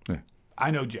off. Yeah. I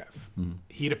know Jeff.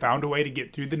 He'd have found a way to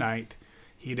get through the night.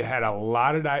 He'd have had a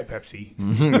lot of Diet Pepsi.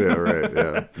 Yeah, right.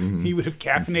 Yeah. He would have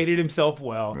caffeinated himself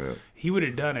well. Yeah. He would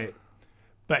have done it.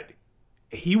 But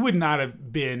he would not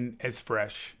have been as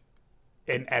fresh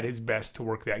and at his best to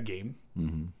work that game.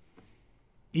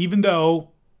 Even though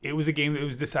it was a game that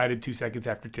was decided 2 seconds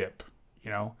after tip,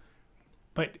 you know.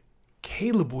 But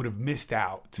Caleb would have missed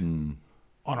out on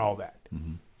all that.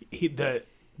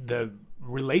 The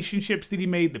relationships that he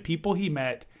made, the people he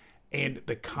met, and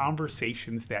the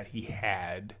conversations that he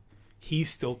had, he's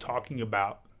still talking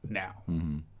about now.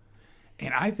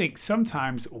 And I think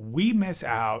sometimes we miss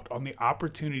out on the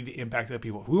opportunity to impact other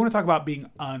people. We want to talk about being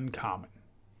uncommon,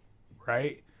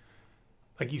 right?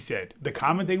 Like you said, the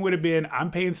common thing would have been,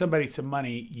 I'm paying somebody some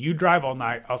money, you drive all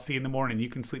night, I'll see you in the morning, you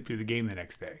can sleep through the game the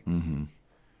next day.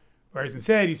 Whereas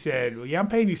instead, you said, well, yeah, I'm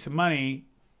paying you some money,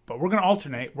 but we're going to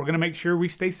alternate. We're going to make sure we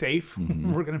stay safe.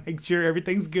 We're going to make sure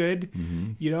everything's good,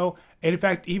 you know? And in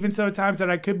fact, even sometimes that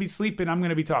I could be sleeping, I'm going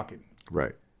to be talking.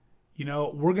 Right. You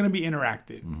know, we're going to be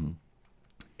interactive.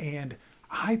 And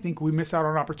I think we miss out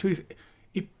on opportunities.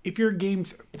 If your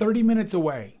game's 30 minutes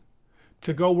away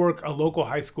to go work a local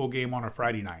high school game on a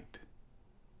Friday night,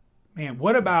 man,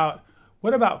 what about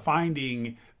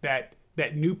finding that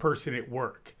new person at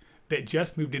work that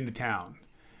just moved into town?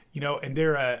 You know, and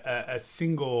they're a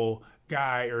single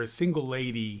guy or a single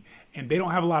lady, and they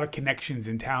don't have a lot of connections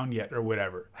in town yet or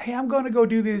whatever. Hey, I'm going to go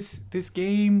do this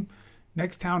game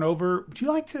next town over. Would you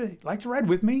like to ride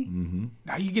with me?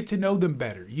 Now you get to know them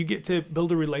better. You get to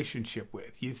build a relationship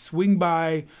with. You swing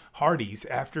by Hardee's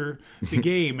after the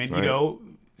game and, Right. you know,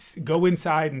 go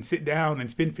inside and sit down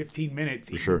and spend 15 minutes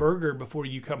eating a burger before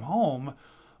you come home.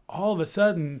 All of a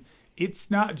sudden,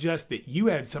 it's not just that you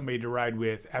had somebody to ride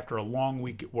with after a long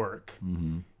week at work,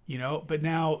 you know, but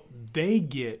now they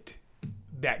get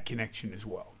that connection as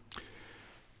well.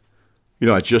 You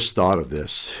know, I just thought of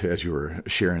this as you were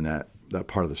sharing that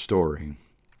part of the story.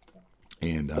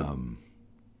 And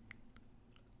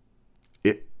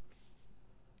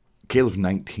Caleb's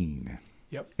 19.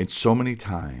 Yep. And so many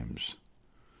times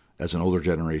as an older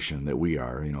generation that we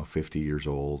are, you know, 50 years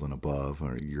old and above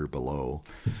or a year below,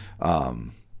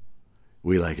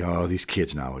 we like, oh, these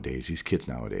kids nowadays.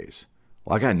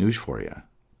 Well, I got news for you.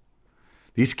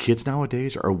 These kids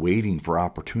nowadays are waiting for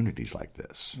opportunities like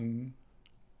this.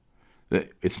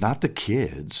 It's not the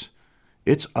kids.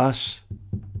 It's us.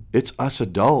 It's us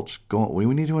adults going, we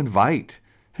need to invite.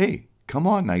 Hey, come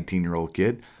on, 19-year-old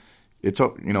kid. It's,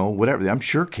 you know, whatever. I'm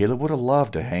sure Caleb would have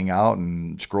loved to hang out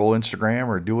and scroll Instagram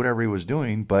or do whatever he was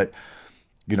doing, but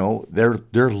you know,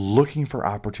 they're looking for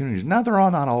opportunities. Now they're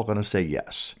not all going to say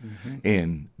yes.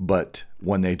 But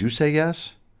when they do say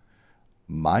yes,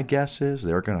 my guess is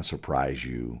they're going to surprise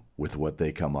you with what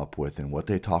they come up with and what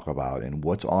they talk about and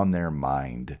what's on their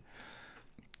mind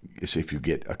if you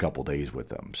get a couple days with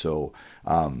them. So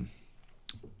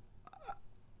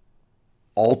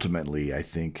ultimately, I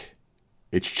think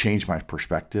it's changed my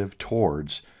perspective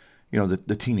towards, you know,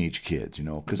 the teenage kids, you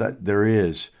know, because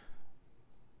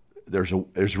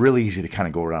there's really easy to kind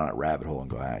of go down that rabbit hole and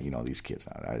go, you know, these kids,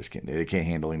 they can't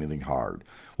handle anything hard.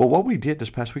 Well, what we did this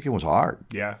past weekend was hard.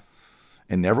 Yeah.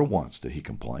 And never once did he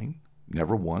complain.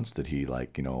 Never once did he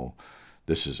like, you know,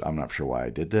 I'm not sure why I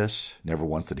did this. Never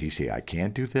once did he say, I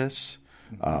can't do this.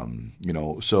 You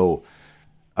know, so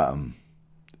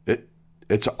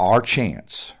it's our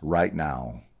chance right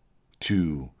now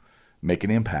to make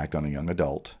an impact on a young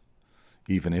adult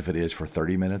even if it is for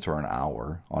 30 minutes or an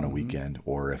hour on a weekend,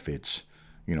 or if it's,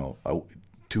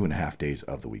 2.5 days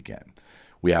of the weekend.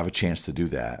 We have a chance to do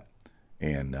that.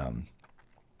 And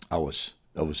I was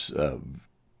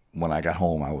when I got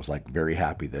home, I was like very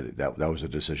happy that was a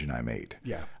decision I made.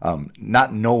 Yeah.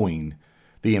 Not knowing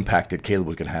the impact that Caleb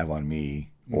was going to have on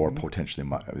me, or potentially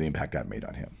the impact I made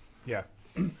on him. Yeah.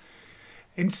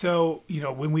 And so,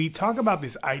 when we talk about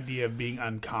this idea of being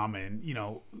uncommon,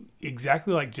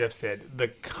 exactly like Jeff said, the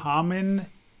common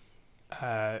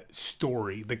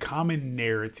story, the common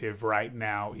narrative right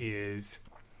now is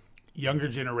younger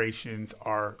generations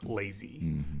are lazy.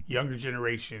 Mm-hmm. Younger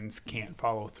generations can't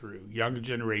follow through. Younger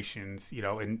generations,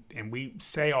 and we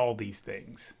say all these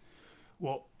things.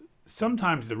 Well,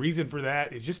 sometimes the reason for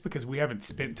that is just because we haven't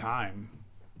spent time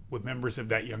with members of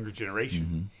that younger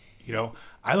generation. Mm-hmm.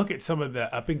 I look at some of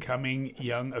the up-and-coming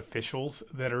young officials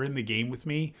that are in the game with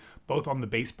me, both on the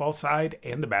baseball side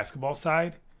and the basketball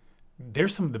side. They're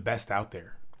some of the best out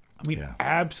there. I mean,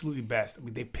 absolutely best. I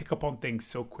mean, they pick up on things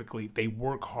so quickly. They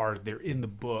work hard. They're in the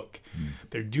book.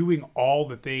 They're doing all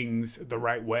the things the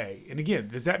right way. And again,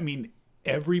 does that mean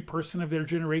every person of their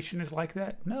generation is like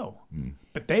that? No.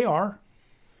 But they are,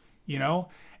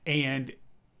 and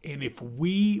if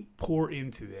we pour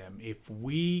into them, if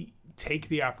we take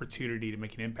the opportunity to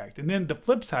make an impact. And then the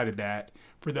flip side of that,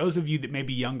 for those of you that may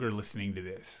be younger listening to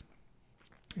this,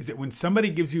 is that when somebody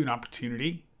gives you an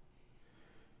opportunity,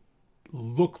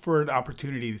 look for an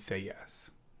opportunity to say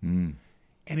yes. And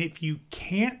if you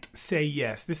can't say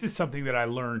yes, this is something that I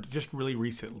learned just really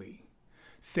recently.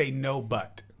 Say no,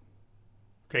 but.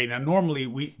 Okay, now normally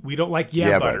we don't like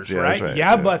butters, right?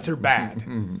 Right. Buts are bad.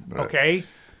 Right. Okay?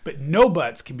 But no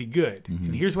buts can be good.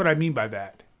 And here's what I mean by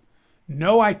that.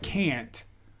 No, I can't.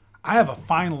 I have a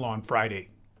final on Friday.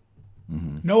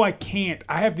 No, I can't.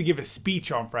 I have to give a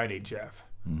speech on Friday, Jeff.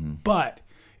 But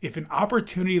if an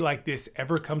opportunity like this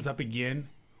ever comes up again,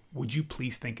 would you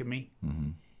please think of me?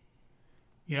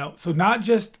 So not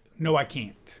just, no, I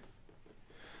can't.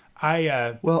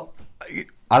 Well,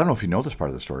 I don't know if you know this part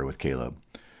of the story with Caleb.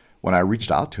 When I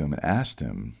reached out to him and asked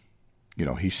him,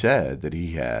 he said that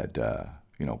he had,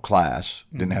 class,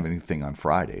 didn't have anything on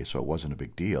Friday, so it wasn't a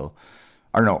big deal.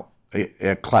 Or no,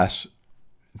 class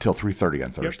until 3:30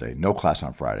 on Thursday, Yep. No class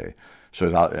on Friday. So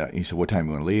he said, what time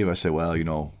you want to leave? I said, well,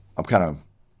 I'm kind of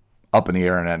up in the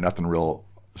air and I had nothing real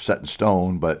set in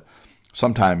stone, but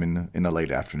sometime in the late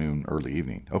afternoon, early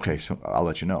evening. Okay, so I'll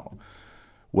let you know.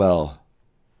 Well,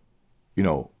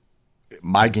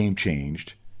 my game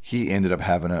changed. He ended up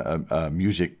having a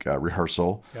music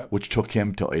rehearsal, Yep. which took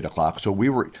him till 8 o'clock. So we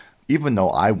were, even though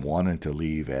I wanted to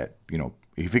leave at,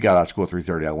 if he got out of school at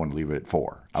 3:30, I wanted to leave it at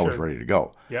 4. I was ready to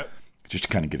go. Yep. Just to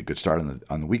kind of get a good start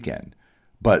on the weekend.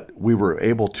 But we were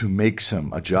able to make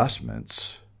some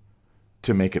adjustments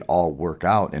to make it all work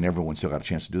out, and everyone still got a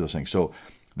chance to do those things. So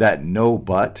that no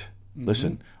but,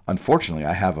 listen, unfortunately,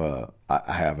 I have a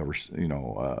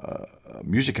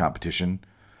music competition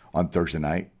on Thursday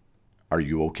night. Are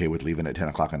you okay with leaving at 10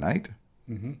 o'clock at night?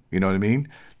 You know what I mean?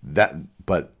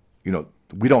 But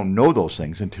we don't know those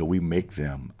things until we make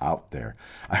them out there.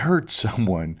 I heard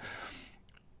someone,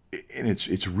 and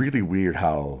it's really weird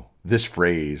how this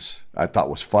phrase I thought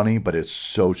was funny, but it's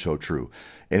so true.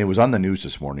 And it was on the news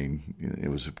this morning. It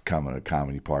was a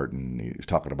comedy part, and he was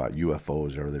talking about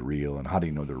UFOs, are they real, and how do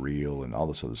you know they're real, and all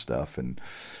this other stuff. And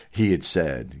he had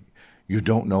said, you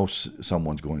don't know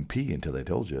someone's going pee until they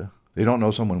told you. They don't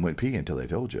know someone went pee until they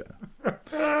told you.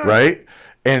 Right?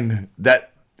 And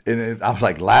I was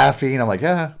like laughing. I'm like,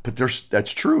 yeah, but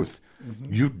that's truth.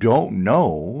 You don't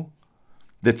know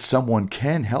that someone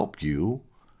can help you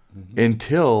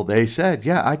until they said,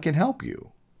 yeah, I can help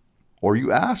you. Or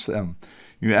you ask them,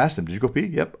 did you go pee?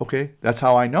 Yep. Okay. That's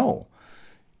how I know.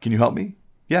 Can you help me?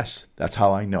 Yes. That's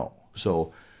how I know.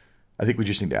 So I think we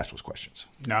just need to ask those questions.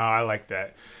 No, I like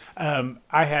that.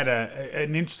 I had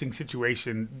an interesting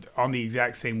situation on the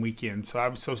exact same weekend. So I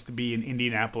was supposed to be in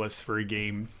Indianapolis for a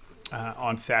game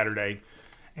on Saturday.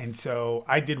 And so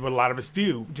I did what a lot of us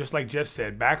do, just like Jeff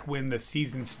said. Back when the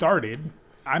season started,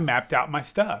 I mapped out my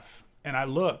stuff. And I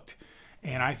looked,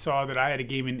 and I saw that I had a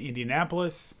game in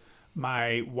Indianapolis.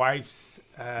 My wife's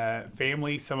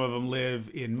family, some of them live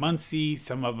in Muncie.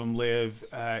 Some of them live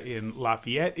in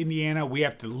Lafayette, Indiana. We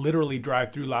have to literally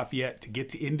drive through Lafayette to get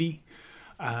to Indy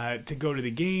to go to the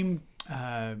game.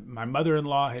 My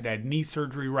mother-in-law had knee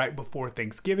surgery right before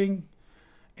Thanksgiving.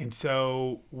 And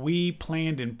so we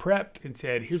planned and prepped and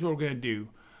said, here's what we're going to do.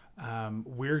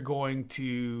 We're going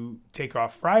to take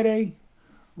off Friday.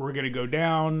 We're going to go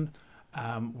down.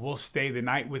 We'll stay the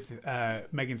night with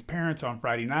Megan's parents on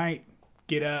Friday night,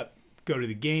 get up, go to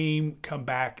the game, come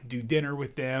back, do dinner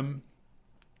with them,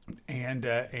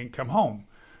 and come home.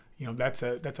 That's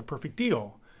a perfect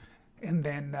deal. And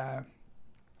then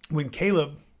when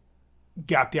Caleb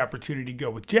got the opportunity to go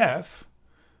with Jeff,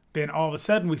 then all of a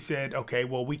sudden we said, okay,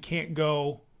 well, we can't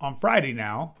go on Friday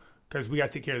now because we got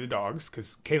to take care of the dogs,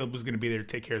 because Caleb was going to be there to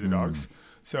take care of the dogs.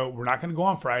 So we're not going to go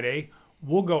on Friday.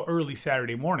 We'll go early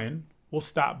Saturday morning. We'll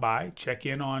stop by, check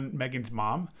in on Megan's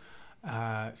mom,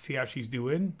 see how she's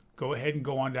doing, go ahead and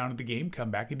go on down to the game,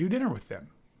 come back and do dinner with them.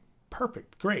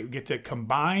 Perfect. Great. We get to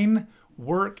combine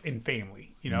work and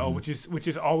family, which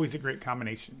is always a great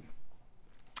combination.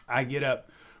 I get up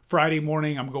Friday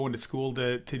morning, I'm going to school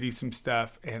to do some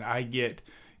stuff, and I get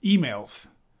emails.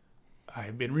 I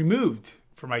have been removed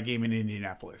from my game in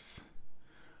Indianapolis.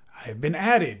 I have been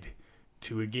added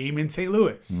to a game in St.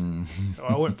 Louis. So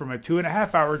I went from a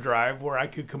 2.5-hour drive where I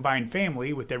could combine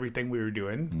family with everything we were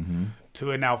doing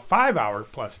to a now 5-hour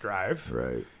plus drive,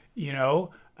 right?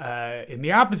 In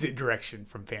the opposite direction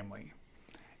from family.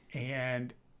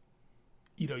 And,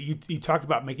 you talk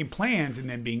about making plans and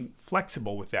then being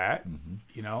flexible with that,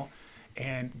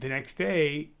 and the next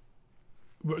day,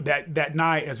 that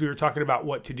night, as we were talking about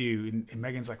what to do, and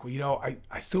Megan's like, well,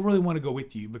 I still really want to go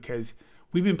with you because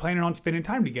we've been planning on spending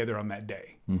time together on that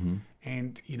day.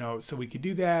 And, so we could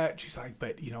do that. She's like,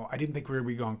 but, I didn't think we were going to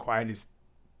be gone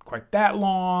quite that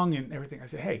long and everything. I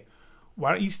said, hey,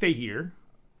 why don't you stay here?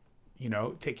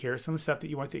 Take care of some stuff that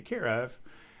you want to take care of.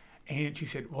 And she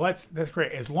said, well, that's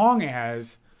great. As long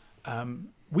as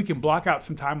we can block out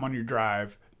some time on your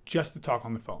drive just to talk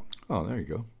on the phone. Oh, there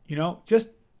you go. Just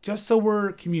so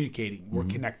we're communicating, we're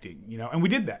connecting, and we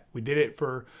did that. We did it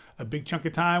for a big chunk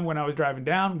of time when I was driving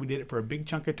down. We did it for a big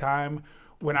chunk of time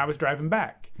when I was driving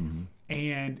back.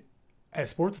 And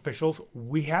as sports officials,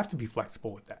 we have to be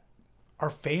flexible with that. Our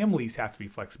families have to be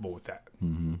flexible with that.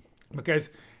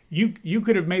 Because you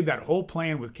could have made that whole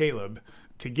plan with Caleb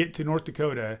to get to North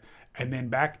Dakota and then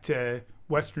back to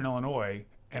Western Illinois,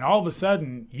 and all of a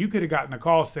sudden you could have gotten a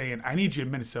call saying, I need you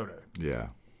in Minnesota. Yeah.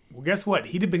 Well, guess what?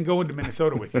 He'd have been going to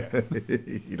Minnesota with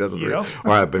you. He doesn't. Or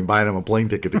I've been buying him a plane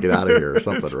ticket to get out of here or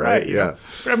something, right? Yeah.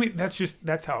 But I mean,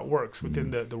 that's how it works within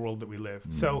the world that we live.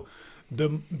 So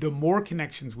the more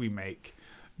connections we make,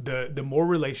 the more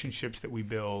relationships that we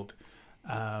build,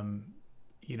 I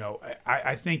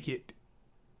think it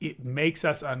makes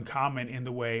us uncommon in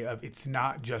the way of it's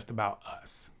not just about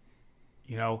us.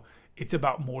 It's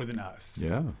about more than us.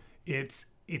 Yeah. It's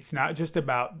not just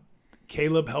about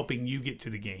Caleb helping you get to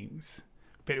the games,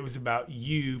 but it was about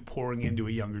you pouring into a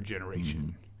younger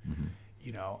generation,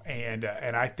 and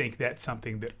I think that's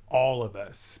something that all of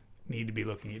us need to be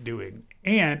looking at doing.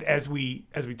 And as we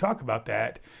talk about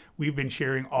that, we've been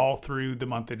sharing all through the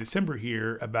month of December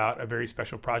here about a very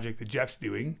special project that Jeff's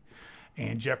doing.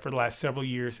 And Jeff, for the last several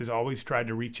years, has always tried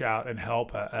to reach out and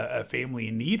help a family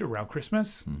in need around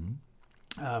Christmas.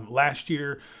 Last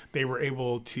year, they were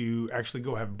able to actually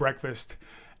go have breakfast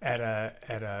at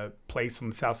a place on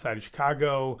the south side of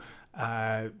Chicago.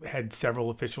 Had several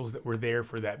officials that were there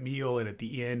for that meal, and at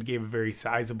the end gave a very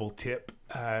sizable tip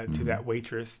to that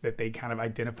waitress that they kind of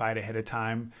identified ahead of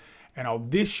time. And all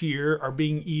this year are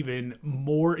being even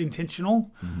more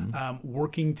intentional,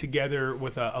 working together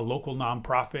with a local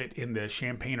nonprofit in the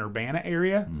Champaign-Urbana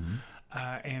area.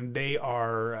 And they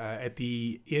are at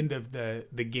the end of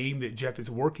the game that Jeff is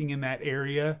working in that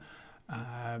area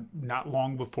not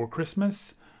long before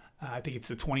Christmas. I think it's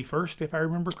the 21st, if I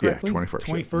remember correctly. Yeah,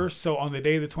 21st. 21st. Yeah. So on the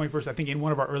day of the 21st, I think in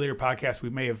one of our earlier podcasts,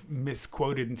 we may have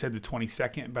misquoted and said the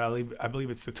 22nd, but I believe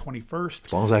it's the 21st.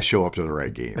 As long as I show up to the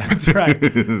right game. That's right.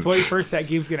 21st, that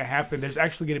game's going to happen. There's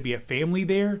actually going to be a family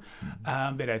there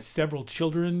that has several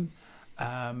children.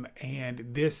 And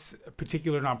this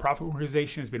particular nonprofit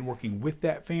organization has been working with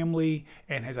that family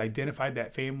and has identified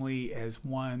that family as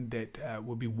one that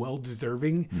would be well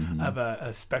deserving of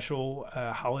a special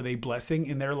holiday blessing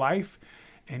in their life.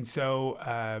 And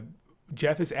so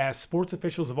Jeff has asked sports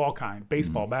officials of all kinds,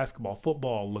 baseball, basketball,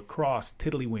 football, lacrosse,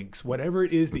 tiddlywinks, whatever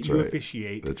it is that you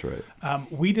officiate. That's right.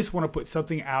 We just want to put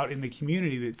something out in the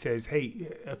community that says, hey,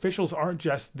 officials aren't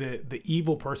just the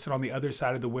evil person on the other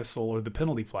side of the whistle or the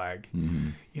penalty flag.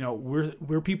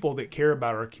 We're people that care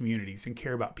about our communities and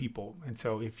care about people. And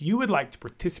so if you would like to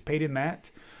participate in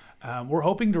that, we're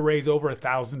hoping to raise over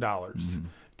 $1,000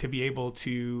 to be able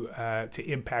to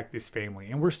impact this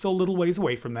family. And we're still a little ways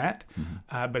away from that.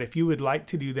 But if you would like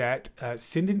to do that,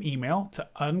 send an email to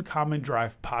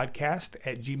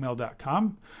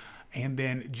uncommondrivepodcast@gmail.com. And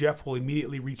then Jeff will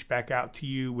immediately reach back out to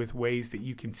you with ways that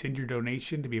you can send your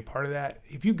donation to be a part of that.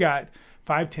 If you've got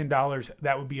 $5, $10,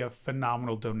 that would be a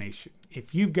phenomenal donation.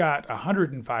 If you've got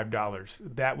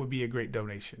 $105, that would be a great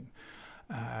donation.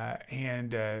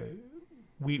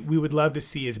 we would love to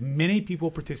see as many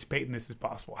people participate in this as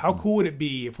possible. How cool would it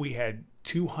be if we had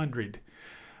 200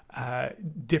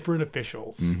 different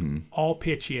officials all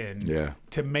pitch in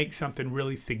to make something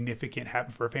really significant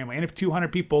happen for a family? And if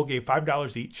 200 people gave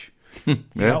 $5 each, you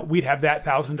know, we'd have that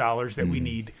 $1,000 that we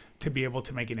need to be able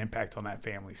to make an impact on that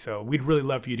family. So we'd really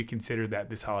love for you to consider that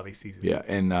this holiday season. Yeah,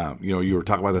 and you know, you were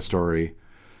talking about the story,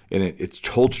 and it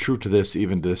holds true to this,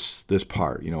 even this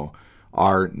part. You know,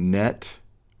 our net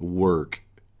work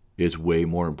is way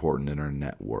more important than our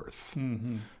net worth.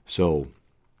 So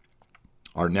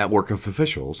our network of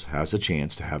officials has a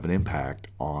chance to have an impact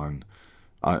on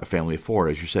a family of 4,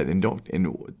 as you said, and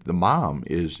the mom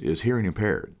is hearing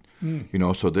impaired. You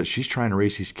know, so that she's trying to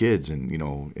raise these kids, and you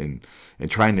know, and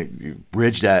trying to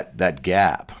bridge that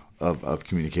gap of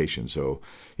communication. So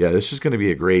yeah, this is going to be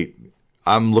a great.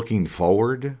 I'm looking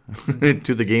forward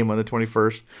to the game on the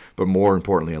 21st, but more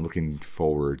importantly, I'm looking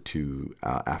forward to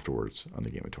afterwards on the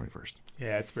game on the 21st.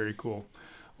 Yeah, it's very cool.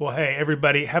 Well, hey,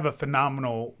 everybody, have a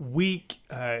phenomenal week.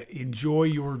 Enjoy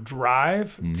your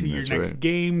drive to your next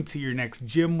game, to your next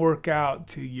gym workout,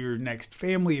 to your next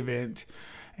family event,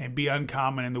 and be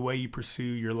uncommon in the way you pursue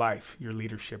your life, your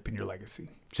leadership, and your legacy.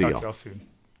 Talk to y'all soon.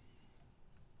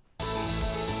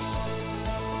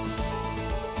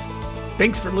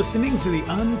 Thanks for listening to the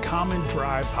Uncommon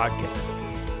Drive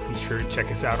podcast. Be sure to check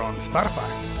us out on Spotify,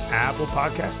 Apple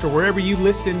Podcasts, or wherever you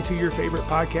listen to your favorite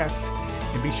podcasts.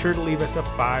 And be sure to leave us a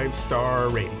 5-star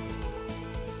rating.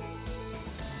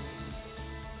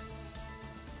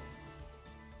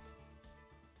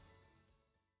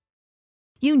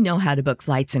 You know how to book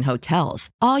flights and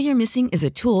hotels. All you're missing is a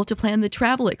tool to plan the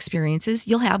travel experiences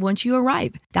you'll have once you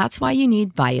arrive. That's why you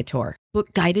need Viator.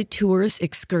 Book guided tours,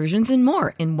 excursions, and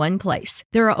more in one place.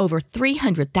 There are over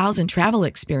 300,000 travel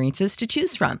experiences to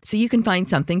choose from, so you can find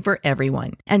something for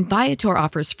everyone. And Viator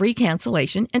offers free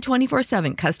cancellation and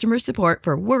 24/7 customer support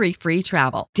for worry-free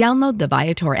travel. Download the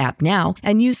Viator app now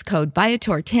and use code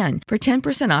Viator10 for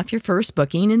 10% off your first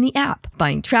booking in the app.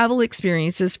 Find travel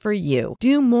experiences for you.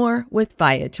 Do more with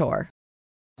Viator.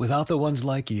 Without the ones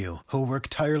like you, who work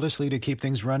tirelessly to keep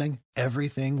things running,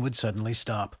 everything would suddenly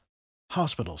stop.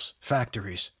 Hospitals,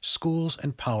 factories, schools,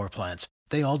 and power plants,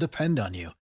 they all depend on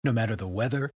you. No matter the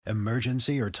weather,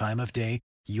 emergency, or time of day,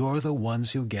 you're the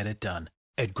ones who get it done.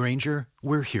 At Grainger,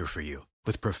 we're here for you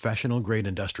with professional-grade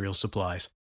industrial supplies.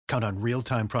 Count on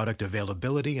real-time product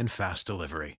availability and fast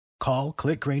delivery. Call,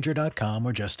 click Grainger.com,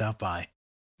 or just stop by.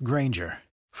 Grainger,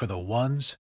 for the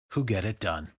ones who get it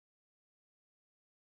done.